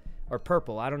dongle, or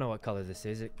purple, I don't know what color this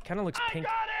is. It kind of looks pink. I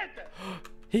got it!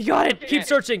 He got it! Keep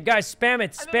searching, guys. Spam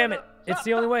it. Spam it. It's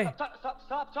the only way. Stop talking.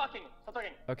 Stop talking.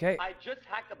 Okay. I just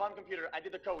hacked the bomb computer. I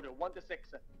did the code 1 to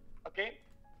 6. Okay?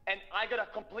 And I got a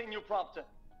complete new prompt.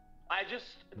 I just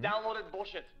downloaded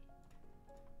bullshit.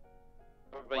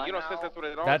 But you know, says that's what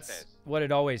it always says. That's what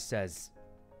it always says.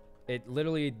 It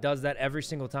literally does that every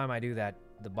single time I do that,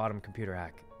 the bottom computer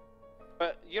hack.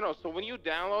 But, you know, so when you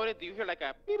download it, do you hear like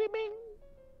a beep beep bing?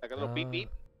 Like a little beep beep?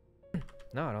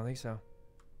 No, I don't think so.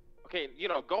 Okay, you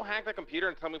know, go hack the computer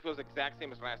and tell me if it was the exact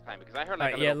same as last time, because I heard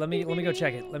like yeah, let me go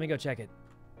check it. Let me go check it.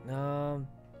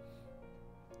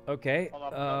 Okay.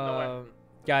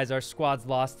 Guys, our squad's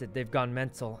lost it. They've gone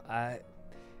mental.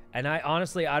 And I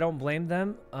honestly, I don't blame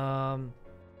them. I'll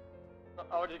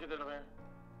just get it over here.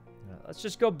 Let's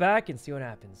just go back and see what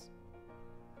happens.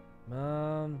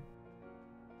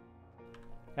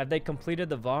 Have they completed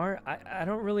the VAR? I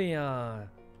don't really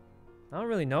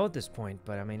know at this point,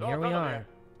 but I mean, here we are.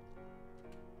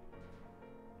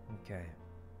 Okay.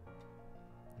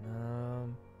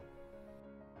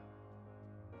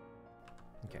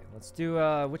 Okay, let's do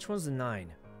which one's the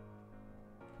 9?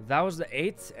 That was the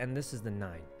 8, and this is the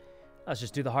 9. Let's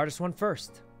just do the hardest one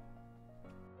first.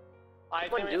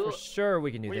 For sure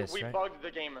we can do this, right? We bugged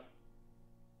the game.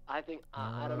 I think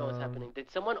I don't know what's happening.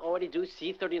 Did someone already do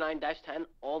C39-10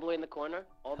 all the way in the corner,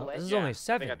 all the way? This is only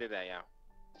 7. I think I did that, yeah.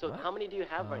 So how many do you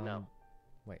have right now?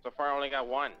 Wait. So far, I only got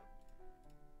 1.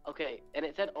 Okay, and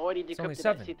it said already decrypted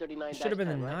at C39-10. Should have been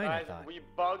the 9, right? I thought. We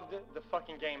bugged the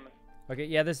fucking game. Okay,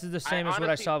 yeah, this is the same as what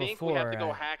I saw before. We have to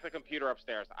go hack the computer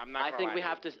upstairs. I'm not. I think we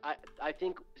have to. I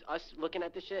think us looking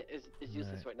at this shit is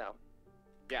useless right now.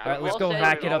 Yeah. All right, let's go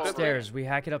hack it upstairs. We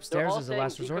hack it upstairs as a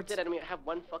last resort. And we have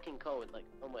one fucking code. Like,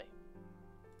 no way.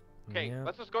 Okay,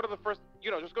 let's just go to the first. You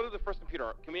know, just go to the first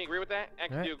computer. Can we agree with that?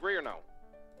 Actually, do you agree or no?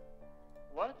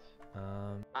 What?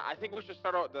 I think we should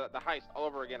start out the heist all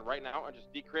over again right now and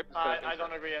just decrypt. I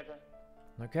don't agree yet.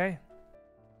 Okay.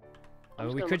 I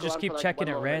mean, we could just keep checking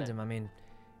at random. I mean,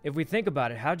 if we think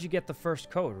about it, how'd you get the first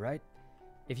code, right?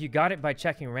 If you got it by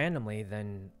checking randomly,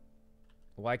 then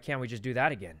why can't we just do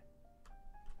that again?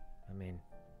 I mean...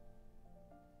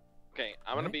 Okay,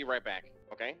 I'm gonna be right back,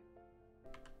 okay?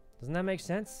 Doesn't that make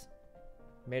sense?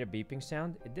 Made a beeping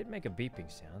sound? It did make a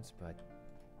beeping sound, but...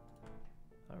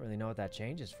 I don't really know what that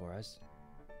changes for us.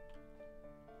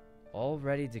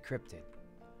 Already decrypted.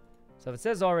 So if it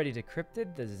says already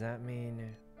decrypted, does that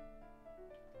mean...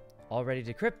 Already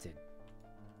decrypted?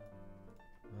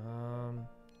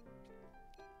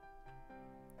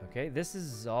 Okay, this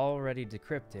is already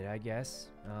decrypted, I guess.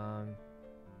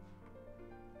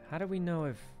 How do we know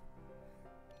if...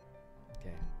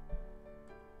 Okay.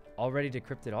 Already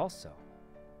decrypted also.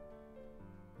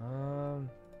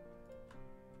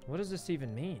 What does this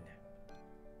even mean?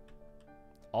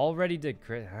 Already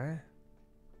decrypted, huh?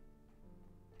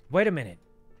 Wait a minute.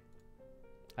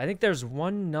 I think there's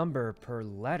one number per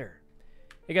letter.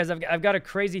 Hey guys, I've got a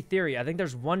crazy theory. I think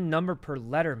there's one number per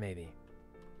letter, maybe.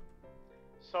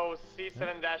 So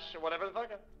C7 dash whatever the fuck.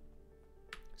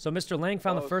 So Mr. Lang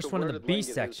found the first one in the B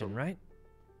section, right?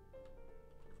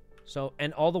 So,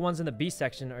 and all the ones in the B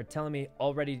section are telling me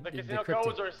already the casino decrypted.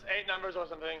 codes or 8 numbers or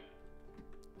something.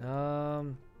 I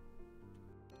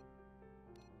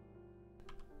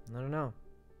don't know.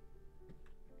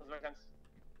 Doesn't make sense.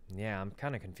 Yeah, I'm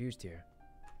kind of confused here.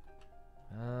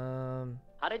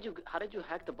 How did you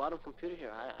hack the bottom computer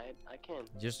here? I can't.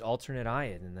 Just alternate I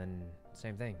it and then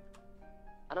same thing.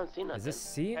 I don't see nothing. Is this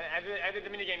C? I did the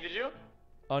minigame, did you?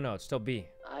 Oh no, it's still B.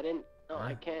 I didn't. No,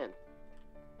 I can't.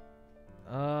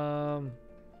 Oh,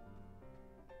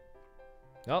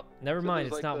 never mind.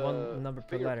 It's not one number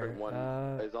per letter. One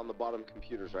is on the bottom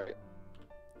computers, right?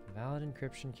 Valid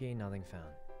encryption key, nothing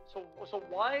found. So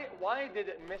why did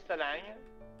Mr. Lang?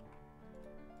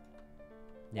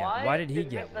 Yeah, why did he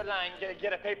get Mr. Lang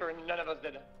get a paper and none of us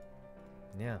did?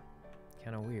 Yeah,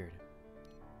 kind of weird.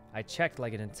 I checked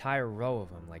like an entire row of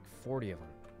them, like 40 of them.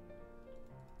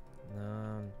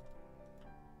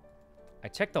 I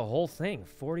checked the whole thing,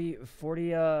 40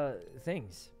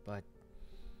 things, but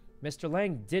Mr.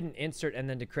 Lang didn't insert and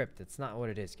then decrypt. That's not what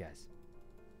it is, guys.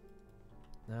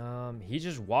 He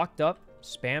just walked up,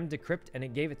 spammed decrypt, and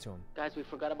it gave it to him. Guys, we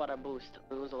forgot about our boost.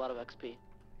 We lose a lot of XP.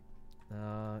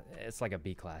 It's like a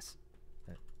B class.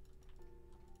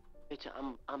 Bitch,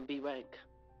 I'm B rank.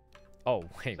 Oh,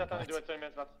 wait, what? Do it 30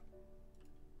 minutes left.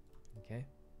 Okay.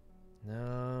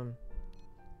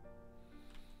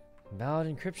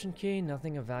 Valid encryption key,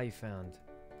 nothing of value found.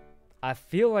 I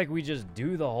feel like we just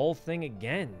do the whole thing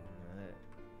again.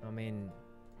 I mean,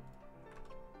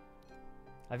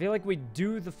 I feel like we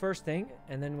do the first thing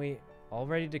and then we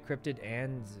already decrypted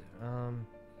and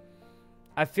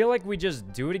I feel like we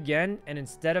just do it again and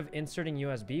instead of inserting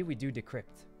USB, we do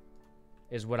decrypt.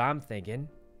 Is what I'm thinking.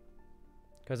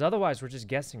 Because otherwise we're just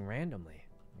guessing randomly.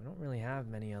 We don't really have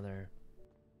many other...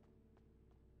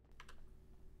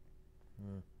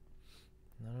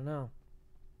 I don't know.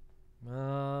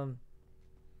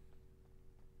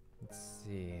 Let's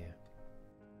see.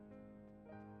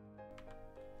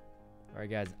 Alright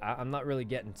guys, I'm not really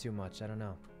getting too much. I don't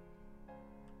know.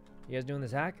 You guys doing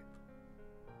this hack?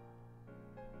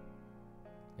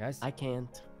 Guys? I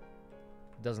can't.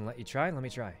 Doesn't let you try? Let me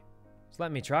try. Just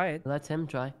let me try it. Let him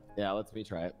try. Yeah, let me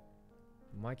try it.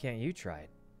 Why can't you try it?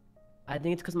 I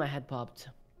think it's because my head popped.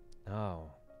 Oh.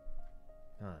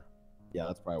 Huh. Yeah,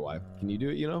 that's probably why. Can you do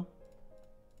it, you know?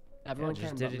 Everyone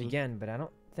just did it again, but I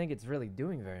don't think it's really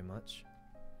doing very much.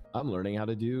 I'm learning how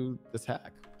to do this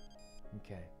hack.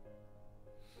 Okay.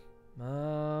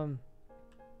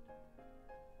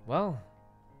 Well,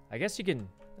 I guess you can...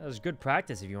 That was good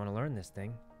practice if you want to learn this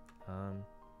thing.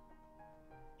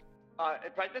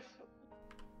 Practice?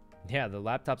 Yeah, the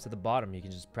laptop's at the bottom. You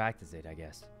can just practice it, I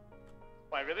guess.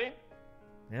 Wait, really?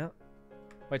 Yeah.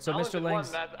 Wait, so I Mr.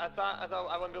 Lang's... I thought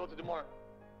I wouldn't be able to do more.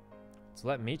 So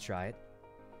let me try it.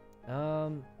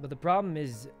 But the problem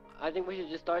is... I think we should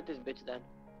just start this bitch then.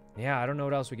 Yeah, I don't know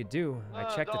what else we could do. I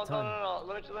checked a ton. No.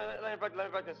 Let me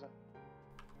practice.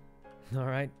 All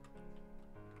right.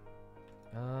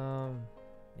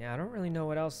 Yeah, I don't really know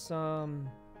what else.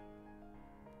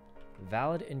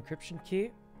 Valid encryption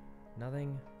key?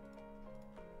 Nothing.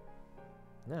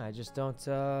 No, I just don't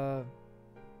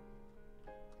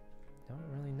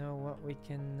really know what we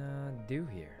can do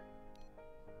here.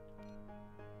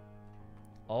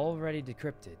 Already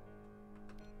decrypted.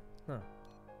 Huh.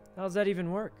 How does that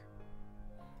even work?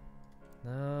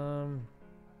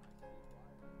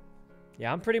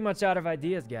 Yeah, I'm pretty much out of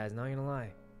ideas, guys, not gonna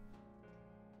lie.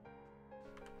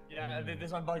 Yeah,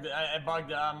 this one bugged. I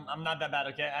bugged. I'm not that bad,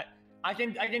 okay? I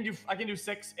can do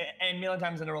 6 a million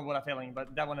times in a row without failing,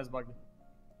 but that one is bugged.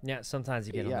 Yeah, sometimes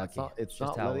you get unlucky. It's just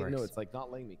not how letting, it works. no, it's like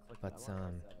not letting me click. But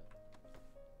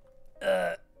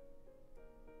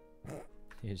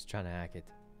you're just trying to hack it.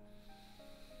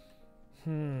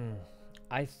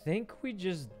 I think we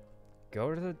just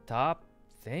go to the top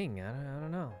thing. I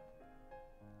don't know.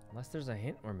 Unless there's a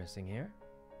hint we're missing here.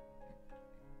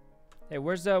 Hey,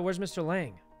 where's Mr.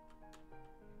 Lang?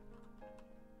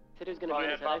 Said he was gonna be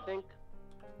in his head, I think.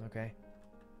 Okay.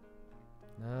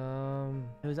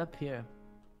 It was up here.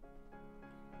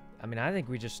 I mean, I think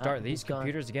we just start these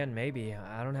computers again, maybe.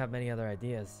 I don't have many other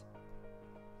ideas.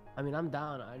 I mean, I'm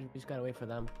down. I just gotta wait for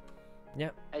them.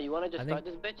 Yep. Hey, you wanna just start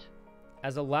this bitch?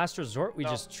 As a last resort, we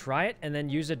just try it and then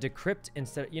use a decrypt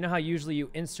instead. You know how usually you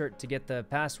insert to get the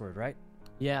password, right?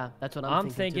 Yeah, that's what I'm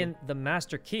thinking the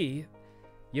master key,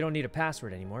 you don't need a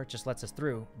password anymore. It just lets us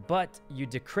through. But you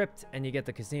decrypt and you get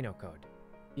the casino code.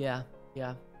 Yeah.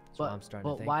 That's what I'm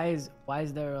starting to think. Why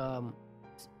is there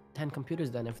 10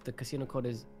 computers then if the casino code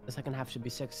is the second half should be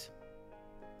 6?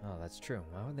 Oh, that's true.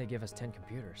 Why would they give us 10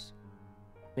 computers?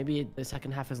 Maybe the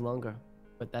second half is longer,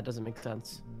 but that doesn't make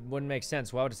sense. Wouldn't make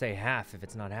sense. Why would it say half if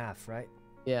it's not half, right?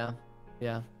 Yeah.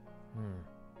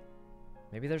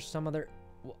 Maybe there's some other...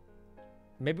 Well,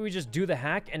 maybe we just do the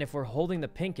hack, and if we're holding the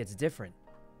pink, it's different.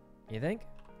 You think?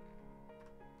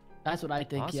 That's what I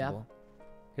think, Possible.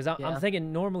 Because I'm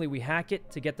thinking normally we hack it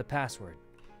to get the password.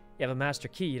 You have a master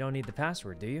key, you don't need the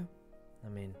password, do you? I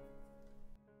mean...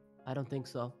 I don't think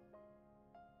so.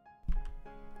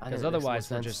 Because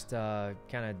otherwise we're just kind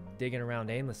of digging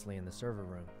around aimlessly in the server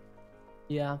room.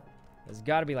 Yeah. There's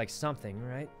got to be like something,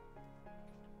 right?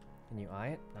 Can you eye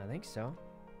it? I think so.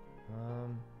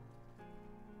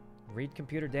 Read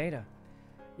computer data.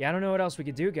 Yeah, I don't know what else we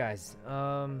could do, guys.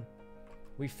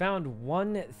 We found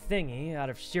one thingy out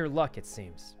of sheer luck, it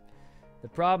seems. The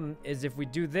problem is if we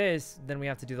do this, then we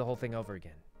have to do the whole thing over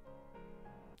again.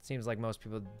 Seems like most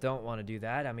people don't want to do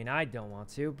that. I mean, I don't want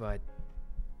to, but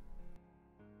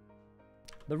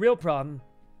the real problem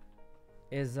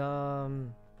is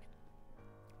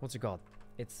what's it called?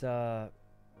 It's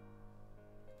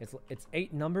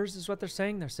 8 numbers is what they're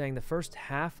saying. They're saying the first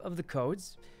half of the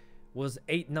codes was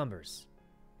 8 numbers.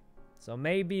 So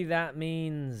maybe that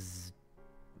means,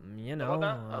 you know.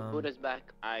 Buddha's back.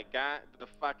 I got the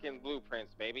fucking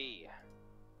blueprints, baby.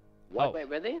 What? Oh. Wait,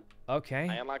 really? Okay.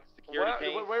 I unlocked the security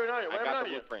case. Where are you? I got the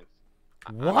blueprints.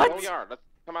 What? Let's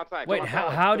come outside. Wait,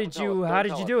 how did you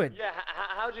do it? Yeah,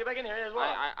 how did you get back in here as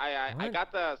well? I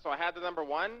got so I had the number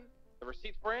 1, the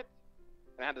receipt for it,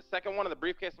 and I had the second one in the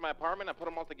briefcase in my apartment. I put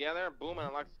them all together, boom, and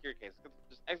unlocked the security case.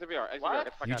 Just exit VR.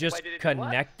 You just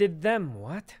connected them?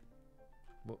 What?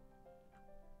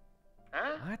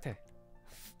 Huh? What?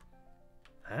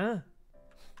 Huh?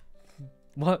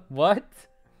 What?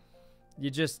 You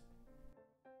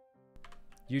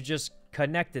just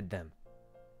connected them.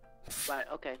 Right,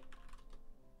 okay.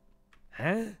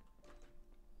 Huh?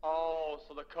 Oh,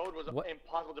 so the code was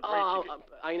impossible to break.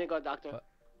 I'm gonna go, doctor.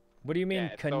 What do you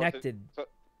mean connected?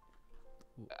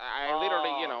 I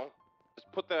literally, you know,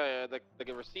 just put the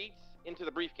receipts into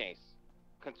the briefcase,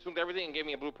 consumed everything, and gave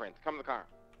me a blueprint. Come in the car.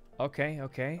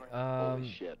 Okay. Holy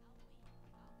shit.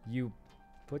 You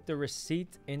put the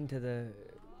receipt into the...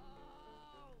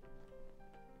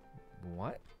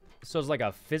 What? So it's like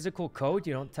a physical code?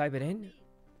 You don't type it in?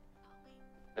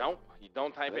 No, you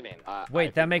don't type it in.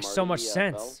 Wait, that makes so much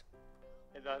sense.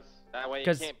 It does. That way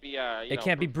it can't be, it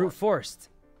can't be brute forced.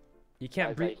 You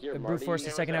can't brute force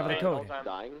the second half of the code.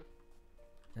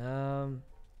 Dying?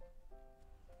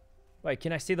 Wait,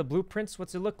 can I see the blueprints?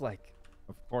 What's it look like?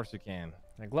 Of course you can.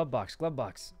 A glove box.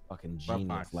 Fucking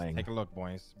genius, Lang. Take a look,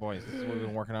 boys. This is what we've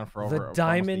been working on for over the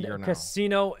Diamond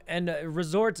Casino and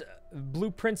Resort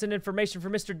blueprints and information for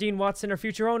Mr. Dean Watson, our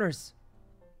future owners.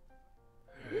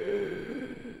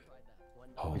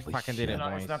 Holy fucking did it,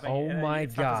 boys. Oh my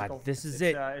god, this is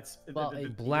it.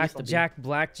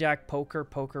 Blackjack,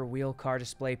 poker, wheel, car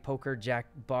display, poker, jack,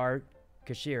 bar,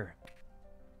 cashier.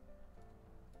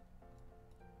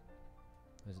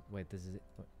 Wait, this is it.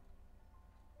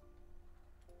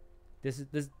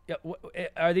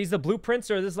 Are these the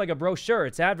blueprints or is this like a brochure?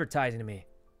 It's advertising to me.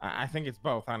 I think it's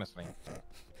both, honestly.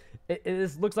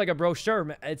 This looks like a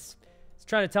brochure. It's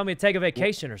trying to tell me to take a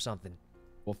vacation or something.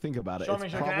 Well, think about it. Show me,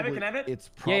 can I have it? It's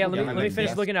probably yeah. Let me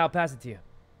finish looking. I'll pass it to you.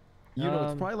 You know,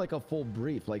 it's probably like a full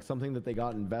brief, like something that they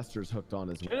got investors hooked on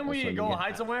as well. Shouldn't we go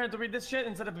hide somewhere to read this shit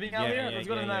instead of being out here? Let's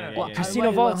go to the manor. What?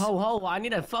 Casino vaults. Ho, I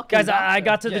need a fucking... Guys, I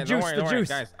got to the juice. Don't worry,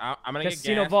 guys, I'm gonna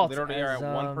Casino get gas. vaults. Literally are at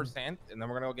 1%, and then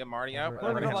we're gonna go get Marty up.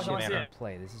 We're gonna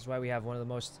play. This is why we have one of the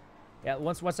most... Yeah,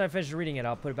 once I finish reading it,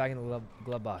 I'll put it back in the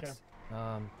glove box.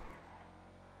 Okay.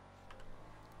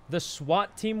 The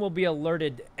SWAT team will be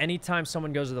alerted anytime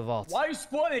someone goes to the vault. Why are you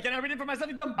spoiling it? Can I read it for myself?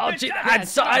 Oh, gee,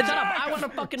 I want to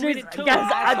fucking read it too.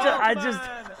 Guys, I just...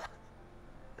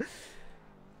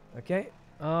 Okay.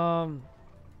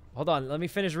 Hold on. Let me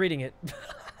finish reading it.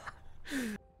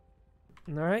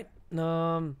 All right.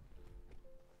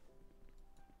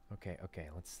 Okay.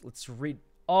 Let's read.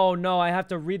 Oh no, I have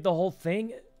to read the whole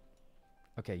thing.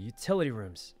 Okay. Utility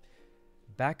rooms.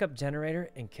 Backup generator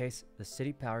in case the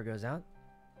city power goes out.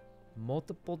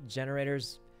 Multiple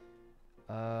generators.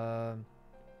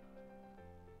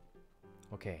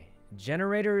 Okay.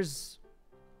 Generators.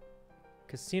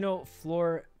 Casino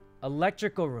floor.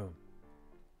 Electrical room.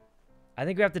 I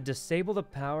think we have to disable the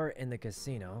power in the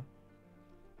casino.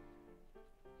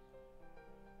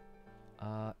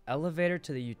 Elevator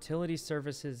to the utility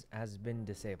services has been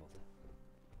disabled.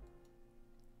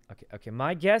 Okay.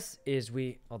 My guess is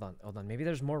we... Hold on. Maybe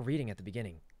there's more reading at the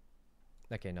beginning.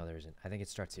 Okay, no, there isn't. I think it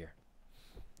starts here.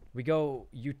 We go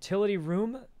utility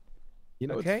room. You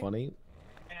know what's funny?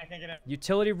 I can't get in.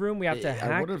 Utility room, we have to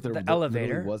hack the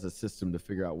elevator. There was a system to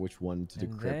figure out which one to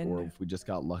decrypt, or if we just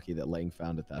got lucky that Lang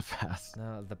found it that fast.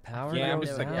 No, the power I'm goes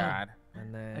just a out, god.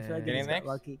 and then I feel like getting got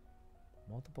lucky.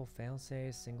 Multiple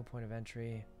failsafes, single point of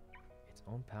entry, its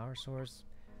own power source.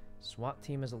 SWAT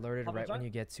team is alerted right when you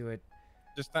get to it.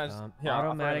 Just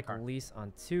automatic lease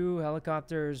on 2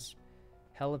 helicopters,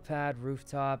 helipad,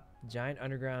 rooftop, giant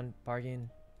underground parking.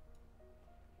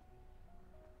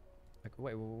 Like,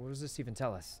 wait, what does this even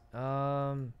tell us?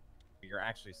 You're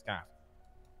actually Scott.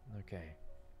 Okay.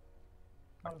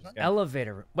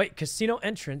 Elevator. Wait, casino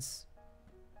entrance.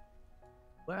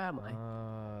 Where am I?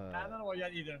 I don't know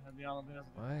yet either.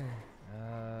 What?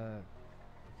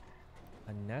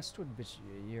 A nest would be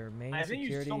your main I think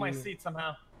security. you stole my seat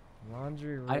somehow.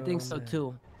 Laundry room. I think so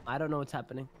too. I don't know what's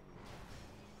happening.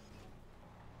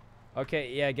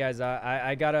 Okay, yeah, guys.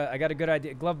 I got a good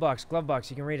idea. Glove box.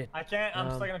 You can read it. I can't.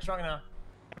 I'm stuck in a trunk now.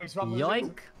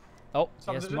 Yoink. Oh,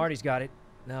 yes, Marty's got it.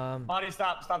 Marty,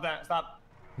 stop that. Stop.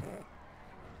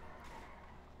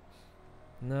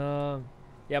 No.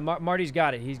 Yeah, Marty's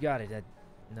got it. He's got it.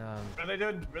 Really,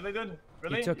 dude?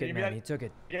 Really? He took it, man. He took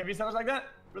it. You gonna be so much like that?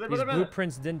 Really, These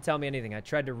blueprints didn't tell me anything. I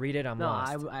tried to read it. I'm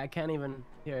lost. No, I can't even.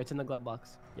 Here, it's in the glove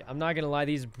box. Yeah, I'm not gonna lie.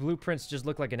 These blueprints just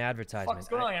look like an advertisement. What's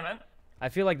going on here, man? I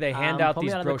feel like they hand out pull me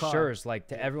these out of the car. brochures like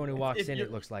to everyone who walks in.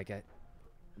 It looks like it.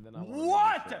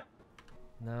 What?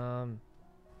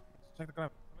 Check the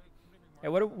glove. Hey,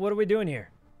 what are we doing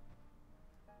here?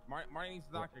 Marty needs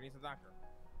a doctor.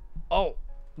 Oh,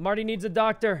 Marty needs a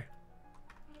doctor.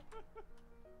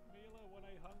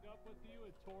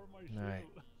 All right.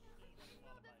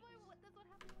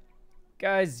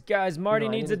 Guys, Marty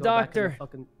needs a doctor.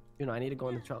 I need to go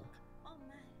in the trunk.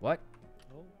 What?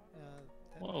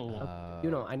 Whoa.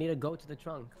 I need to go to the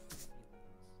trunk.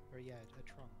 Or yeah, a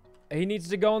trunk. He needs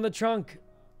to go in the trunk.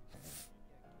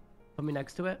 Put me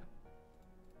next to it.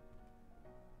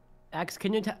 X,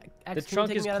 can you the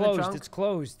trunk is closed. It's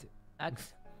closed.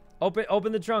 X.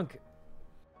 Open the trunk.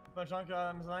 The trunk,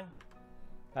 Ms. Lang?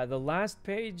 The last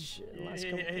page. He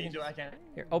can do it. I can't.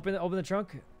 Here, open the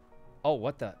trunk. Oh,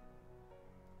 what the?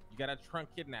 You gotta trunk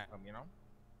kidnap him, you know?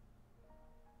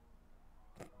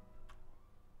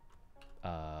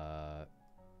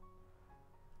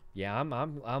 Yeah,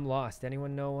 I'm lost.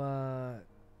 Anyone know?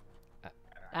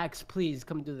 X, please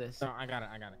come do this. No, I got it.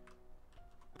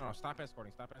 No, stop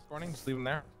escorting. Just leave him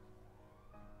there.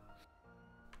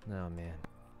 No, man.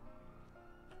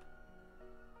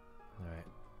 All right.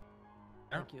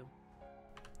 Thank you.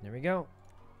 There we go.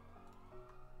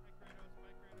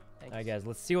 Thanks. All right, guys.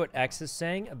 Let's see what X is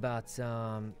saying about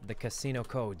the casino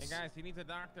codes. Hey guys, he needs a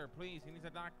doctor, please. He needs a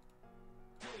doctor.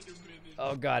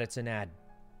 Oh God, it's an ad.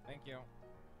 Thank you.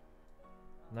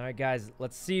 All right, guys.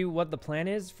 Let's see what the plan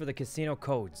is for the casino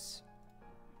codes.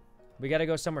 We gotta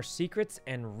go somewhere secrets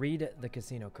and read the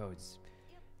casino codes.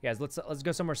 Guys, let's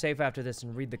go somewhere safe after this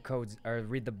and read the codes or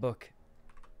read the book.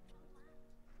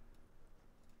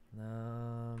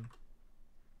 All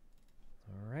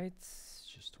right,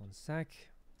 just one sec.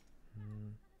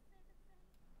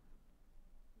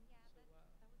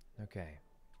 Okay.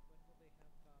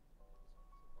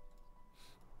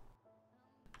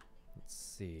 Let's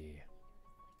see.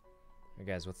 Hey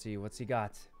guys, what's he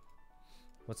got?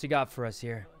 What's he got for us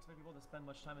here? Don't expect people to spend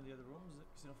much time in the other rooms.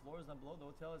 Casino floors down below. The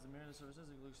hotel has a myriad of services,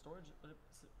 including storage.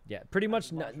 Yeah, pretty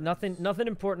much nothing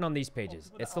important on these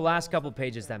pages. It's the last couple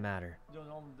pages that matter.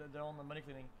 They're on the money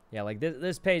cleaning. Yeah, like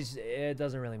this page, it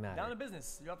doesn't really matter. Down to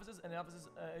business. The offices and the offices.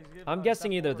 I'm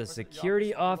guessing either the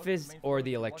security office or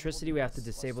the electricity. We have to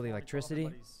disable the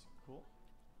electricity. Cool.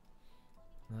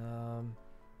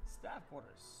 Staff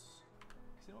quarters.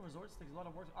 Casino resorts takes a lot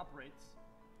of work to operate.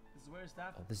 This is where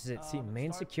staff. Oh, this is it. See,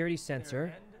 main security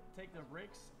sensor. Take their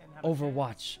breaks and have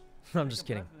Overwatch. I'm just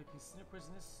kidding. It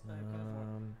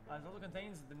also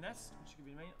contains the nest, which could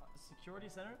be the main security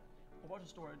center, a water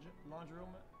storage, laundry room,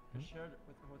 shared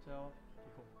with the hotel.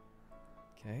 Cool.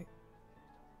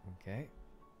 Okay.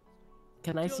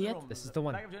 Can I see it? This is the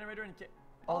one. Backup generator and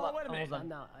wait a minute.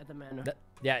 No, at the manor.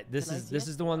 Yeah, this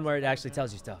is the one where it actually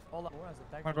tells you stuff. Hold on.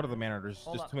 I'm gonna go to the manor. There's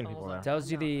just too many people there.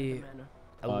 Tells you the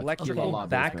electrical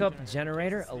backup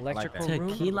generator, electrical room.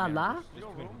 Tequila La?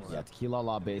 Yeah, Tequila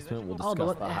La basement. We'll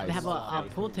discuss the heights. They have a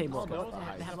pool table.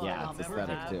 Yeah, it's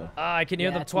aesthetic too. Ah, I can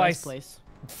hear them twice. Nice place.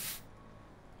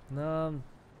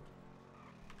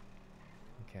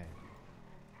 Okay.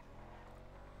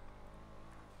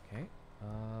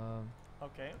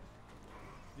 Okay.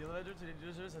 The elevator to the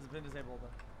users has been disabled,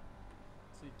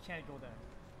 so you can't go there.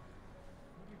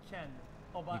 You can.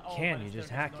 You can. You just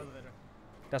hack it.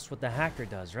 That's what the hacker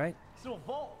does, right? Casino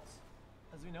vaults.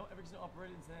 As we know, every casino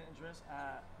operating in San Andreas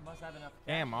must have enough.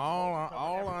 Damn,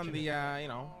 all on the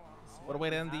what a way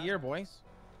to end the year, boys.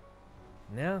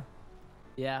 Yeah.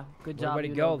 Yeah, good job. Way to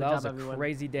go. That was a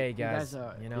crazy day, guys.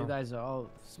 You guys are all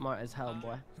smart as hell,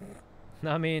 boy.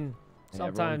 I mean,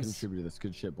 sometimes contribute to this.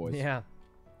 Good shit, boys. Yeah.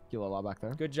 Tequila La back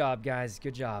there. Good job, guys.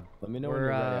 Good job. Let me know when you're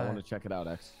ready. I want to check it out,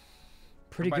 X.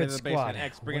 Pretty good squad.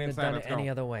 Wouldn't have done it any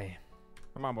other way.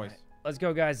 Come on, boys. Right, let's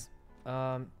go, guys.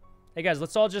 Hey, guys,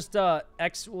 let's all just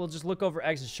we'll just look over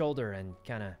X's shoulder and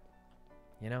kind of,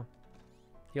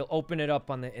 he'll open it up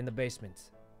in the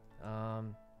basement. All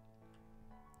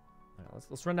right,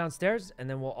 let's run downstairs and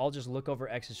then we'll all just look over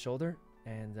X's shoulder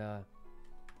and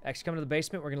X, come to the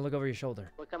basement. We're gonna look over your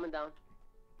shoulder. We're coming down.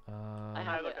 I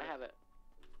have it.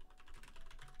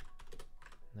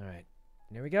 All right,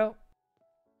 here we go.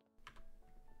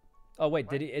 Oh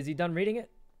wait, is he done reading it?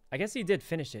 I guess he did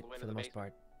finish it for the most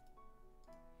part.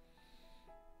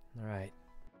 All right.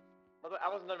 I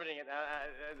wasn't done reading it.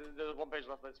 There's one page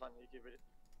left, but it's fine. You keep reading.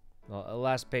 Well,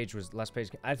 last page.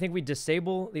 I think we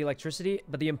disable the electricity,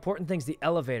 but the important thing's the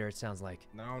elevator. It sounds like.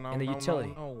 No, and the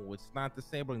utility. No, it's not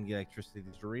disabling the electricity.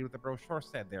 Did you read what the brochure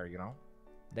said there? You know.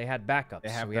 They had backups. They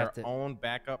have so we their own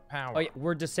backup power. Oh yeah,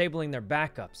 we're disabling their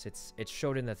backups. It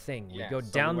showed in the thing. Yeah, we go so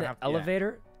down we the have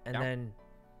elevator and then,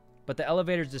 but the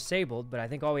elevator's disabled. But I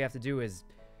think all we have to do is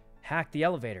hack the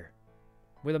elevator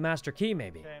with a master key,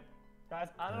 maybe. Okay, guys,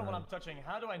 I don't know what I'm touching.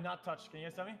 How do I not touch? Can you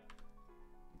guys tell me?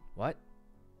 What?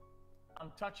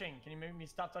 I'm touching. Can you make me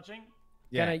stop touching?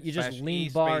 Yeah. You just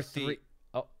lean bar 3.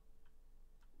 Oh.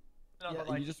 No, yeah,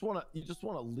 like, you just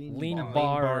wanna lean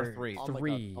bar 3.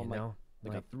 You know.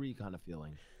 Like a 3 kind of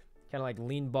feeling. Kind of like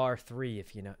lean bar 3,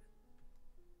 if you know.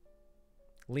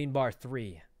 Lean bar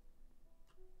 3.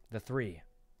 The 3.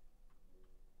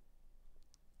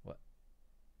 What?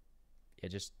 Yeah,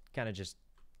 just kind of just.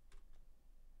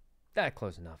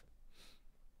 Close enough.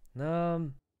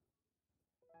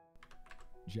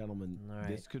 Gentlemen,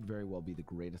 this could very well be the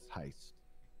greatest heist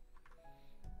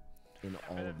in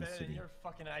all of the city. Your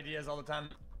fucking ideas all the time.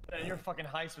 Your fucking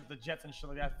heist with the jets and shit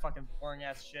like that fucking boring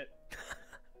ass shit.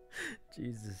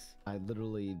 Jesus. I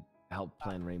literally helped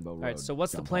plan Rainbow Road. All right, so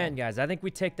what's the plan, guys? I think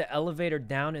we take the elevator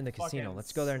down in the casino.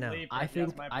 Let's go there now. I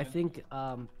think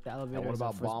the elevator. What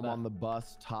about bomb on the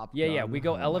bus, top Yeah, gun? yeah, we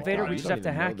go elevator. We just have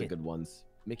to hack it. Good ones.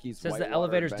 Mickey's says the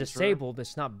elevator's disabled.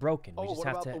 It's not broken. We just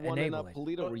have to enable it. Oh,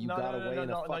 what about the one in Polito where you got away in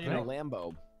a fucking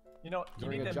Lambo? You know,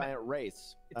 during a giant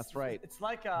race. That's right. It's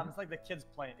like the kids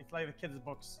plane. It's like the kids'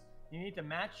 books. You need to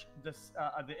match this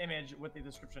the image with the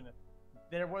description.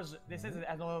 This says it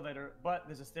has no elevator, but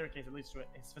there's a staircase that leads to it.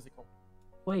 It's physical.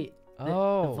 Wait. The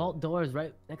vault door is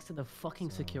right next to the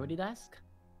fucking security desk?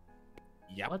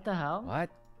 Yep. What the hell? What?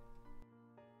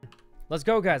 Let's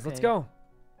go, guys. Let's go.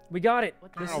 We got it.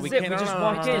 This is it. We just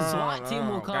walk in. SWAT team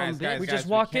will come. We just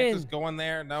walk in. Just go in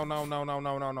there. No.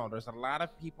 There's a lot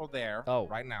of people there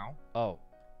right now. Oh.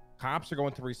 Cops are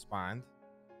going to respond.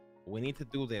 We need to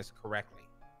do this correctly.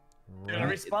 You're gonna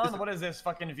respond? What is this,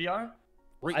 fucking VR?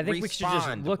 I think we should just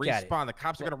look at it. The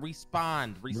cops are gonna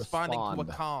responding to a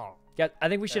call. Yeah, I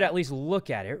think we should at least look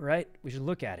at it, right? We should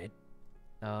look at it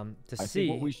to see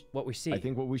what we see. I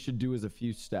think what we should do is a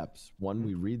few steps. One,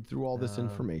 we read through all this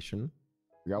information,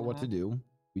 figure out what to do.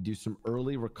 We do some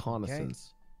early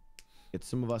reconnaissance. Get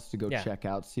some of us to go check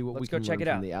out, see what we can learn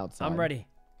from the outside. I'm ready. Hey,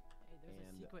 there's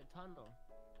a secret tunnel.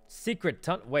 Secret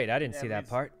tunnel. Wait, I didn't see that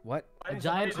part. What? A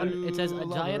giant. It says a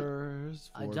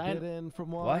giant.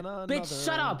 From what? Another. Bitch,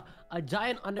 shut up! A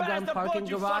giant underground parking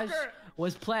garage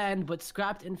was planned but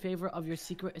scrapped in favor of your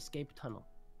secret escape tunnel.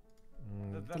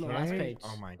 On the last page.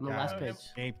 Oh my god. On the last page.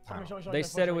 Escape tunnel. They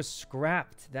said it was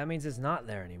scrapped. That means it's not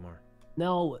there anymore.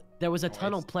 No, there was a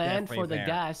tunnel planned for the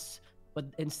guests, but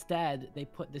instead they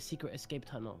put the secret escape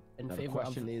tunnel in favor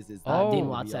of Dean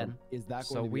Watson. Is that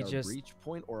going to be our breach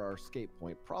point or our escape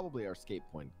point? Probably our escape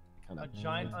point. A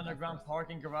giant underground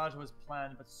parking garage was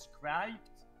planned but scrapped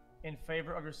in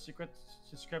favor of your secret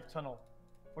tunnel.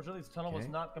 Fortunately, this tunnel was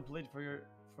not completed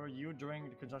for you during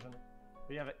the construction.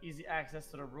 But you have easy access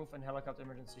to the roof and helicopter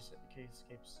emergency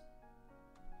escapes.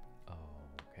 Oh,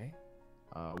 okay.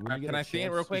 Can I see it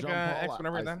real quick, X,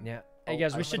 whenever you're done? Yeah. Hey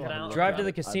guys, we should drive to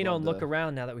the casino and look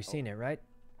around now that we've seen it, right?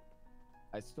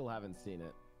 I still haven't seen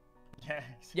it.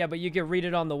 Yeah, but you can read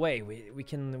it on the way. We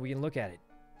can look at it.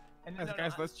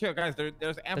 Guys, let's chill, guys.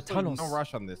 There's absolutely no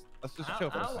rush on this. Let's just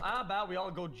chill for a second. How about we all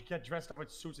go get dressed up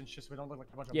with suits and shit so we don't look like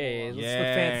a bunch of let's look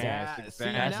fancy.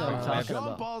 That's what I'm talking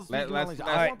about.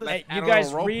 All right, you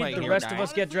guys read. The rest of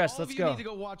us get dressed. Let's go. You need to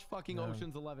go watch fucking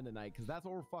Ocean's 11 tonight because that's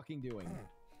what we're fucking doing.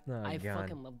 I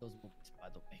fucking love those movies, by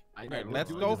the way. Right,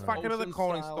 let's go fucking to the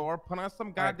clothing store, put on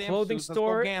some goddamn clothing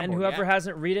store, and whoever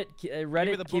hasn't read it, keep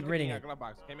reading it.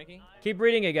 Keep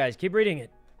reading it, guys. Keep reading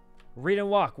it. Read and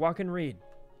walk. Walk and read.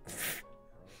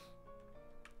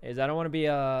 I don't want to be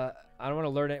I don't want to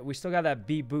learn it. We still got that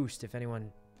B boost. If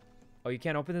anyone, oh, you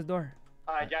can't open this door.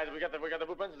 All right, guys, we got the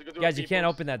blueprints. Guys, you can't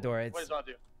open that door. It's... What does that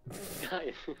do?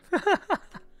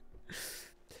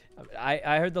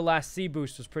 I heard the last C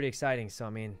boost was pretty exciting. So I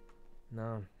mean,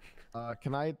 no.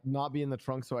 Can I not be in the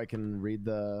trunk so I can read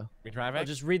the? We drive it.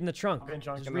 Just read in the trunk.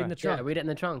 Just read in the trunk. Yeah, read it in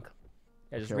the trunk.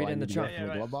 Yeah, just read it in the trunk. From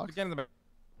the glove box?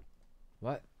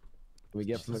 What? Can we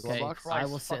get from the glove box? I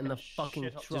will sit in the fucking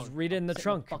trunk. Just read it in the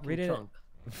trunk. Read it.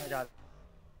 I got it.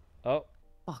 Oh.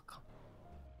 Fuck.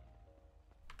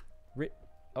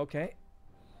 Okay.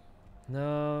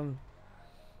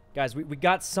 Guys, we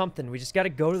got something. We just got to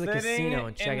go to the casino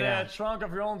and check it out. In the trunk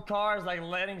of your own car is like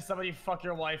letting somebody fuck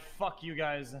your wife. Fuck you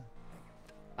guys.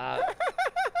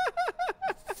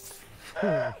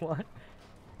 What?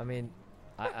 I mean,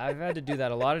 I've had to do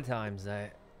that a lot of times.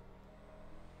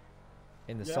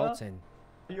 In the Sultan.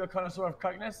 Are you a connoisseur of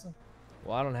cuckness?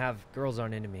 Well, girls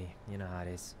aren't into me. You know how it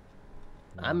is.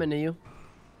 No. I'm into you.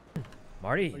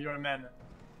 Marty. Oh, you're a man.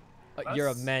 You're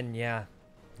a man, yeah.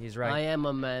 He's right. I am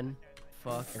a man.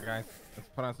 Fuck. Hey guys, let's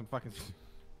put on some fucking.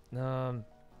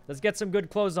 Let's get some good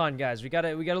clothes on, guys. We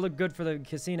gotta look good for the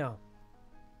casino.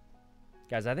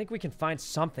 Guys, I think we can find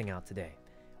something out today.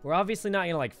 We're obviously not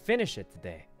gonna like finish it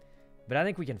today, but I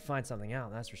think we can find something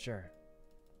out. That's for sure.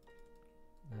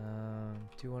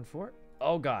 214.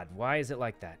 Oh God, why is it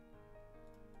like that?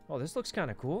 Oh, this looks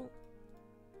kind of cool.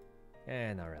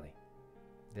 Not really.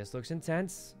 This looks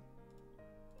intense.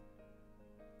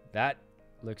 That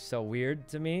looks so weird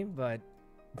to me, but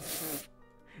this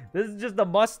is just a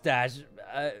mustache.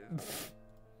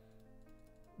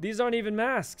 These aren't even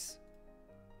masks.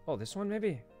 Oh, this one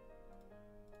maybe.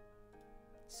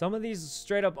 Some of these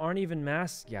straight up aren't even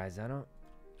masks, guys. I don't.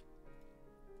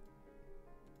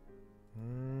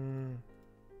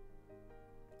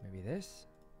 Maybe this.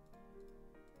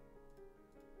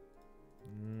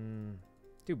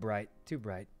 Too bright. Too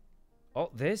bright. Oh,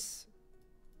 this.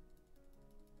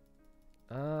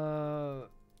 I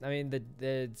mean,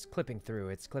 it's clipping through.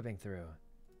 It's clipping through.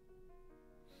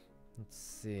 Let's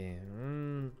see.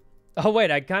 Oh,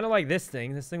 wait. I kind of like this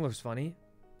thing. This thing looks funny.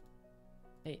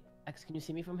 Hey, X, can you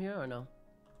see me from here or no?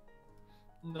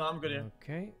 No, I'm good here.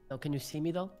 Okay. No, can you see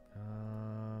me though?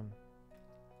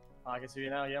 I can see you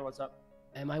now. Yeah, what's up?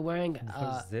 Am I wearing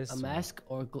a one? mask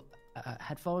or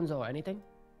headphones or anything?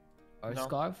 Or a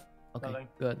scarf? Okay, Nothing.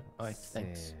 good. All right,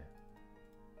 thanks.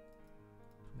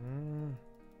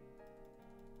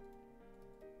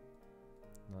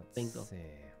 Let's Bingo. see.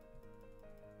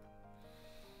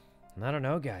 I don't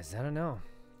know, guys. I don't know.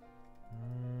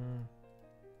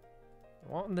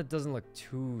 One that doesn't look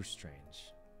too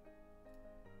strange.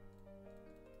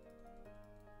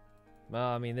 Well,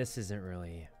 I mean, this isn't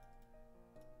really.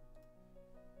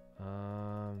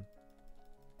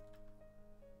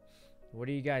 What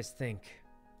do you guys think?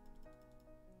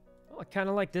 Well, I kind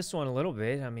of like this one a little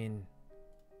bit. I mean,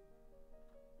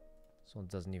 this one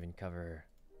doesn't even cover.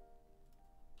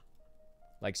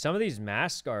 Like, some of these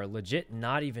masks are legit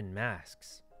not even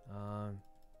masks.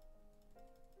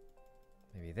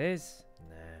 Maybe this?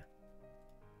 Nah.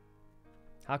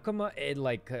 How come are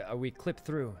we clipped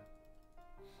through?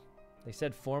 They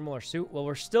said formal or suit. Well,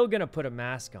 we're still gonna put a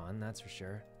mask on, that's for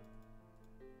sure.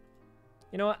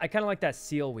 You know what? I kind of like that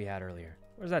seal we had earlier.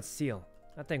 Where's that seal?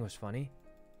 That thing was funny.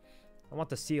 I want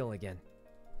the seal again.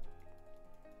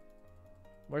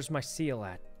 Where's my seal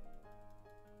at?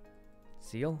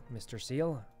 Seal? Mr.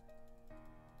 Seal?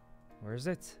 Where is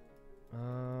it?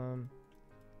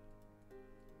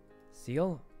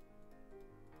 Seal?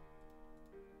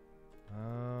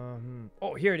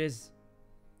 Oh, here it is.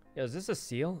 Yo, is this a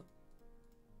seal?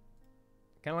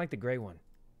 Kind of like the gray one.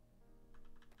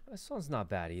 This one's not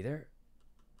bad either.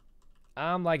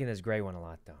 I'm liking this gray one a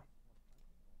lot, though.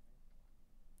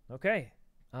 Okay.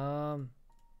 Okay.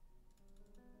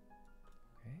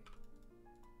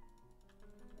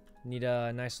 Need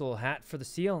a nice little hat for the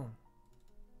seal.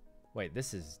 Wait,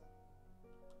 this is...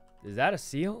 Is that a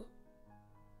seal?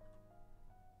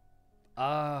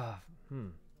 I'm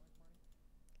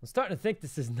starting to think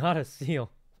this is not a seal.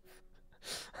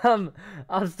 I'm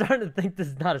starting to think this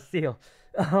is not a seal.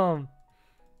 Huh.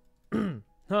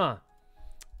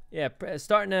 Yeah,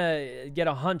 starting to get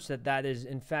a hunch that that is,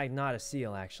 in fact, not a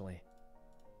seal, actually.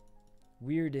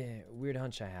 Weird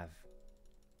hunch I have.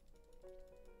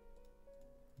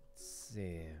 Let's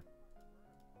see.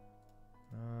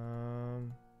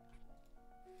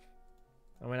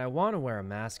 I mean, I want to wear a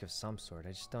mask of some sort. I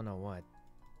just don't know what.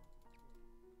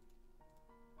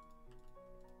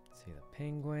 Let's see, the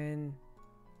penguin.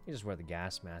 You just wear the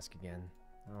gas mask again.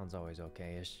 That one's always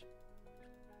okay-ish.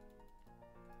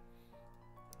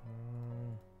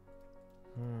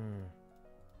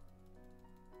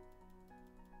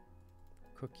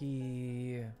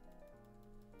 Cookie.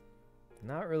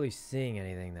 Not really seeing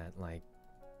anything that, like...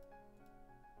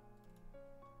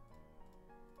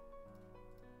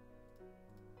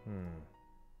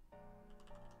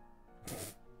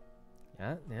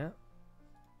 Yeah, yeah.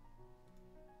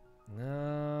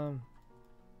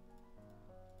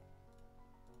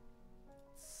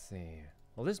 Let's see.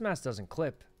 Well, this mask doesn't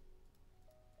clip.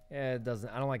 Yeah, it doesn't.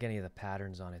 I don't like any of the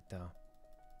patterns on it, though.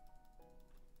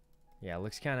 Yeah, it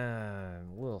looks kind of a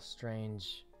little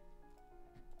strange.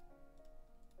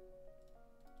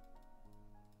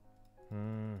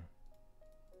 Well,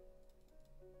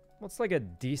 it's like a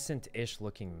decent-ish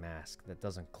looking mask that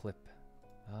doesn't clip.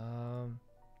 I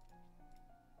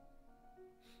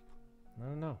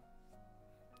don't know.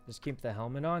 Just keep the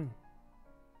helmet on.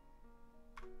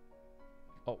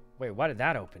 Oh, wait, why did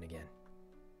that open again?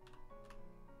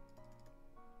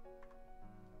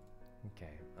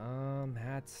 Okay,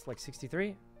 hats like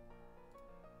 63?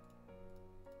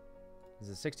 Is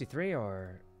it 63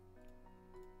 or...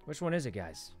 Which one is it,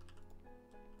 guys?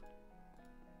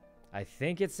 I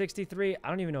think it's 63. I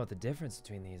don't even know what the difference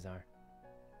between these are.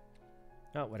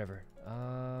 Oh, whatever.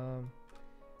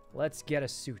 Let's get a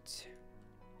suit.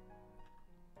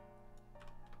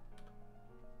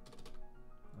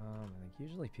 I think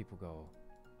usually people go...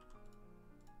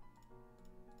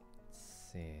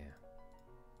 Let's see.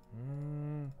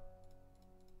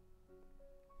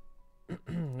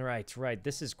 Right.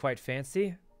 This is quite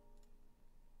fancy.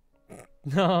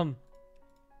 Okay.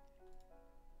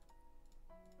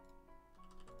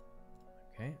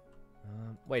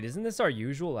 Wait, isn't this our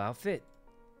usual outfit?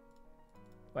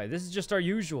 Wait, this is just our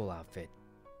usual outfit.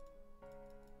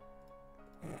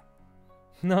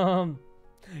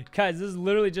 Guys, this is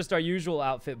literally just our usual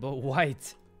outfit, but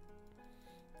white.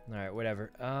 Alright,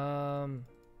 whatever.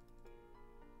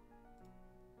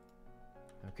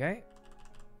 Okay.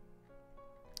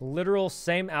 Literal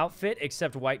same outfit,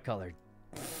 except white colored.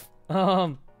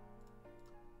 Alright.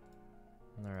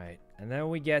 And then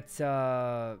we get,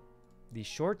 these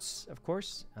shorts, of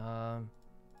course.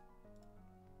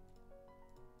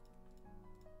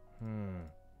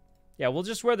 Yeah, we'll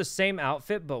just wear the same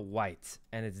outfit, but white.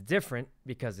 And it's different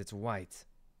because it's white.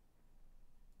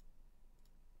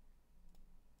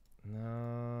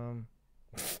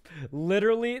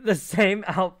 Literally the same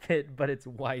outfit, but it's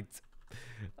white.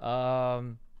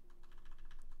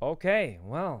 Okay,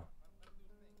 well.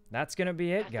 That's gonna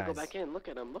be it, guys. Go back in. Look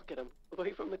at him. Look at him.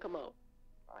 Wait for him to come out.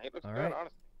 He looks All good, right.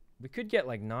 honestly. We could get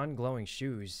like non-glowing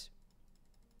shoes.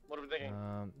 What are we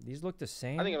thinking? These look the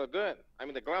same. I think it look good. I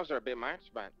mean, the gloves are a bit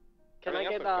much, but Can I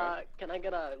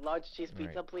get a large cheese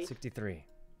pizza, right. please? 63.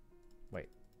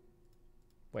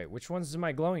 Wait, which one's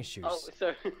my glowing shoes? Oh,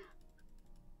 sir.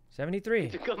 73.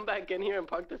 Did you come back in here and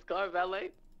park this car,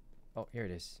 valet? Oh, here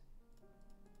it is.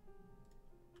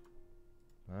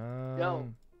 Yo,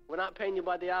 we're not paying you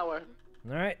by the hour.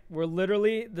 All right, we're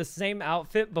literally the same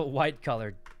outfit, but white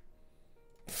colored.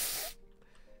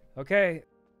 Okay.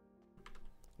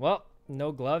 Well,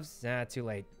 no gloves. Nah, too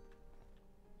late.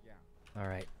 Yeah. All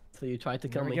right. So you tried to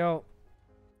kill There me. we go.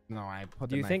 No, I put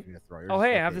Do the you knife think? in your throat. Oh,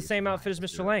 hey, I have the same outfit as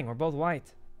Mr. Lang. We're both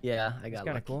white. Yeah, I It's got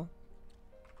kind of lucky.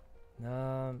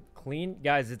 cool. Clean,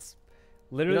 guys. It's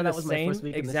literally that the was my same first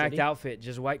week in the exact city? outfit,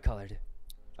 just white colored.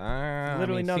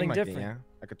 Literally nothing like different. Yeah,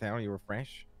 I could tell you were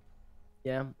fresh.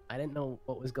 Yeah, I didn't know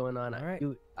what was going on. All right.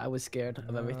 I was scared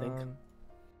of everything.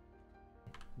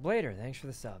 Blader, thanks for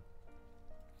the sub.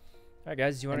 All right,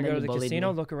 guys, you want And to then go to you the bullied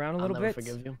casino, me. look around a I'll little never bit?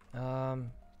 forgive you.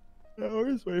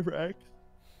 We're just waiting for X.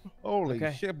 Holy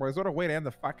Okay. shit, boys! What a way to end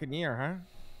the fucking year, huh?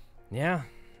 Yeah,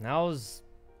 that was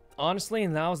honestly,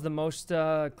 that was the most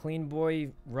clean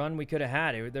boy run we could have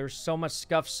had. There was so much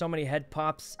scuff, so many head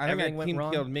pops. I think everything that went team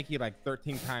wrong. killed Mickey like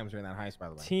 13 times during that heist, by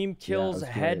the way. Team kills, was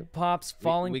head great. pops,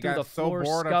 falling we through got the floor,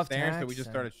 so bored scuffed upstairs hats. that we just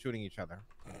started shooting each other.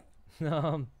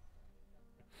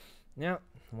 Yeah,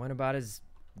 went about as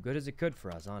good as it could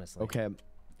for us, honestly. Okay,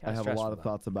 I have a lot of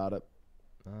thoughts about it.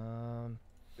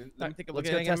 Let me take a look let's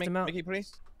at go it test again, them out. Mickey,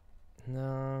 please.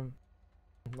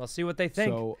 We'll see what they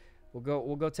think. So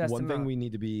we'll go test one them thing out. we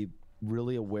need to be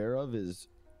really aware of is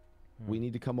we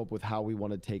need to come up with how we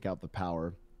want to take out the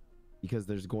power, because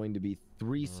there's going to be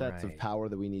 3 sets of Right. power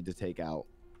that we need to take out.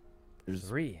 There's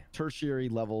 3 tertiary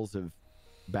levels of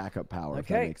backup power, if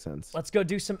that Okay. makes sense. Let's go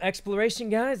do some exploration,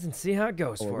 guys, and see how it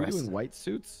goes Oh, for are we us. doing white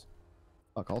suits?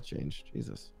 Fuck, I'll change.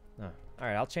 Jesus. Oh, all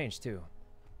right, I'll change too.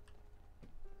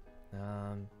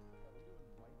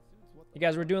 You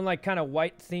guys, we're doing like kind of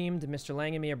white themed. Mr.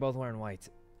 Lang and me are both wearing white.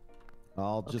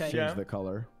 I'll just Okay. change the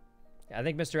color. Yeah, I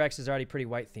think Mr. X is already pretty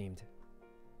white themed.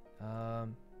 How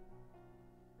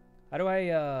do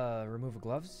I remove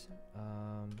gloves?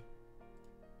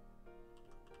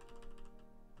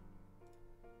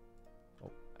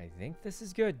 Oh, I think this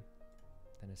is good.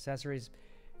 Then accessories.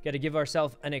 Got to give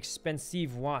ourselves an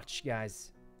expensive watch,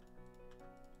 guys.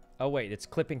 Oh wait, it's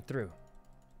clipping through.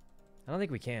 I don't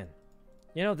think we can.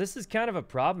 You know, this is kind of a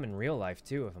problem in real life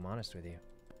too, if I'm honest with you.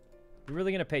 You're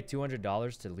really gonna pay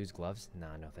 $200 to lose gloves?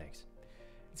 Nah, no thanks.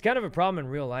 It's kind of a problem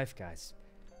in real life, guys.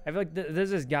 I feel like there's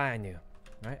this guy I knew,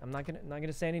 right? I'm not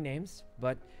gonna say any names,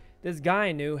 but this guy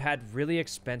I knew had really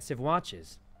expensive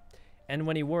watches, and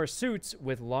when he wore suits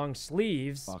with long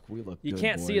sleeves, Fuck, we look you good,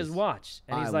 can't see his boys. watch,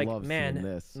 and he's I like, love seeing "Man,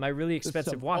 this. my really This is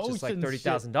expensive some watch is like ocean shit.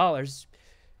 $30,000."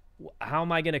 how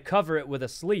am I going to cover it with a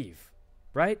sleeve,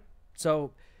 right?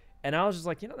 So, and I was just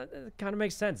like, you know, that kind of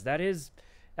makes sense.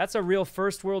 That's a real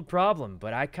first world problem,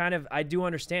 but I do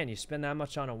understand. You spend that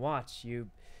much on a watch, you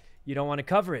don't want to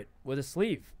cover it with a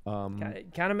sleeve.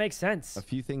 It kind of makes sense. A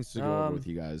few things to go over with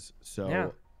you guys.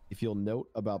 So if you'll note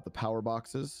about the power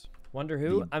boxes. Wonder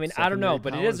who? I mean, I don't know,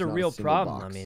 but it is a real problem. I mean.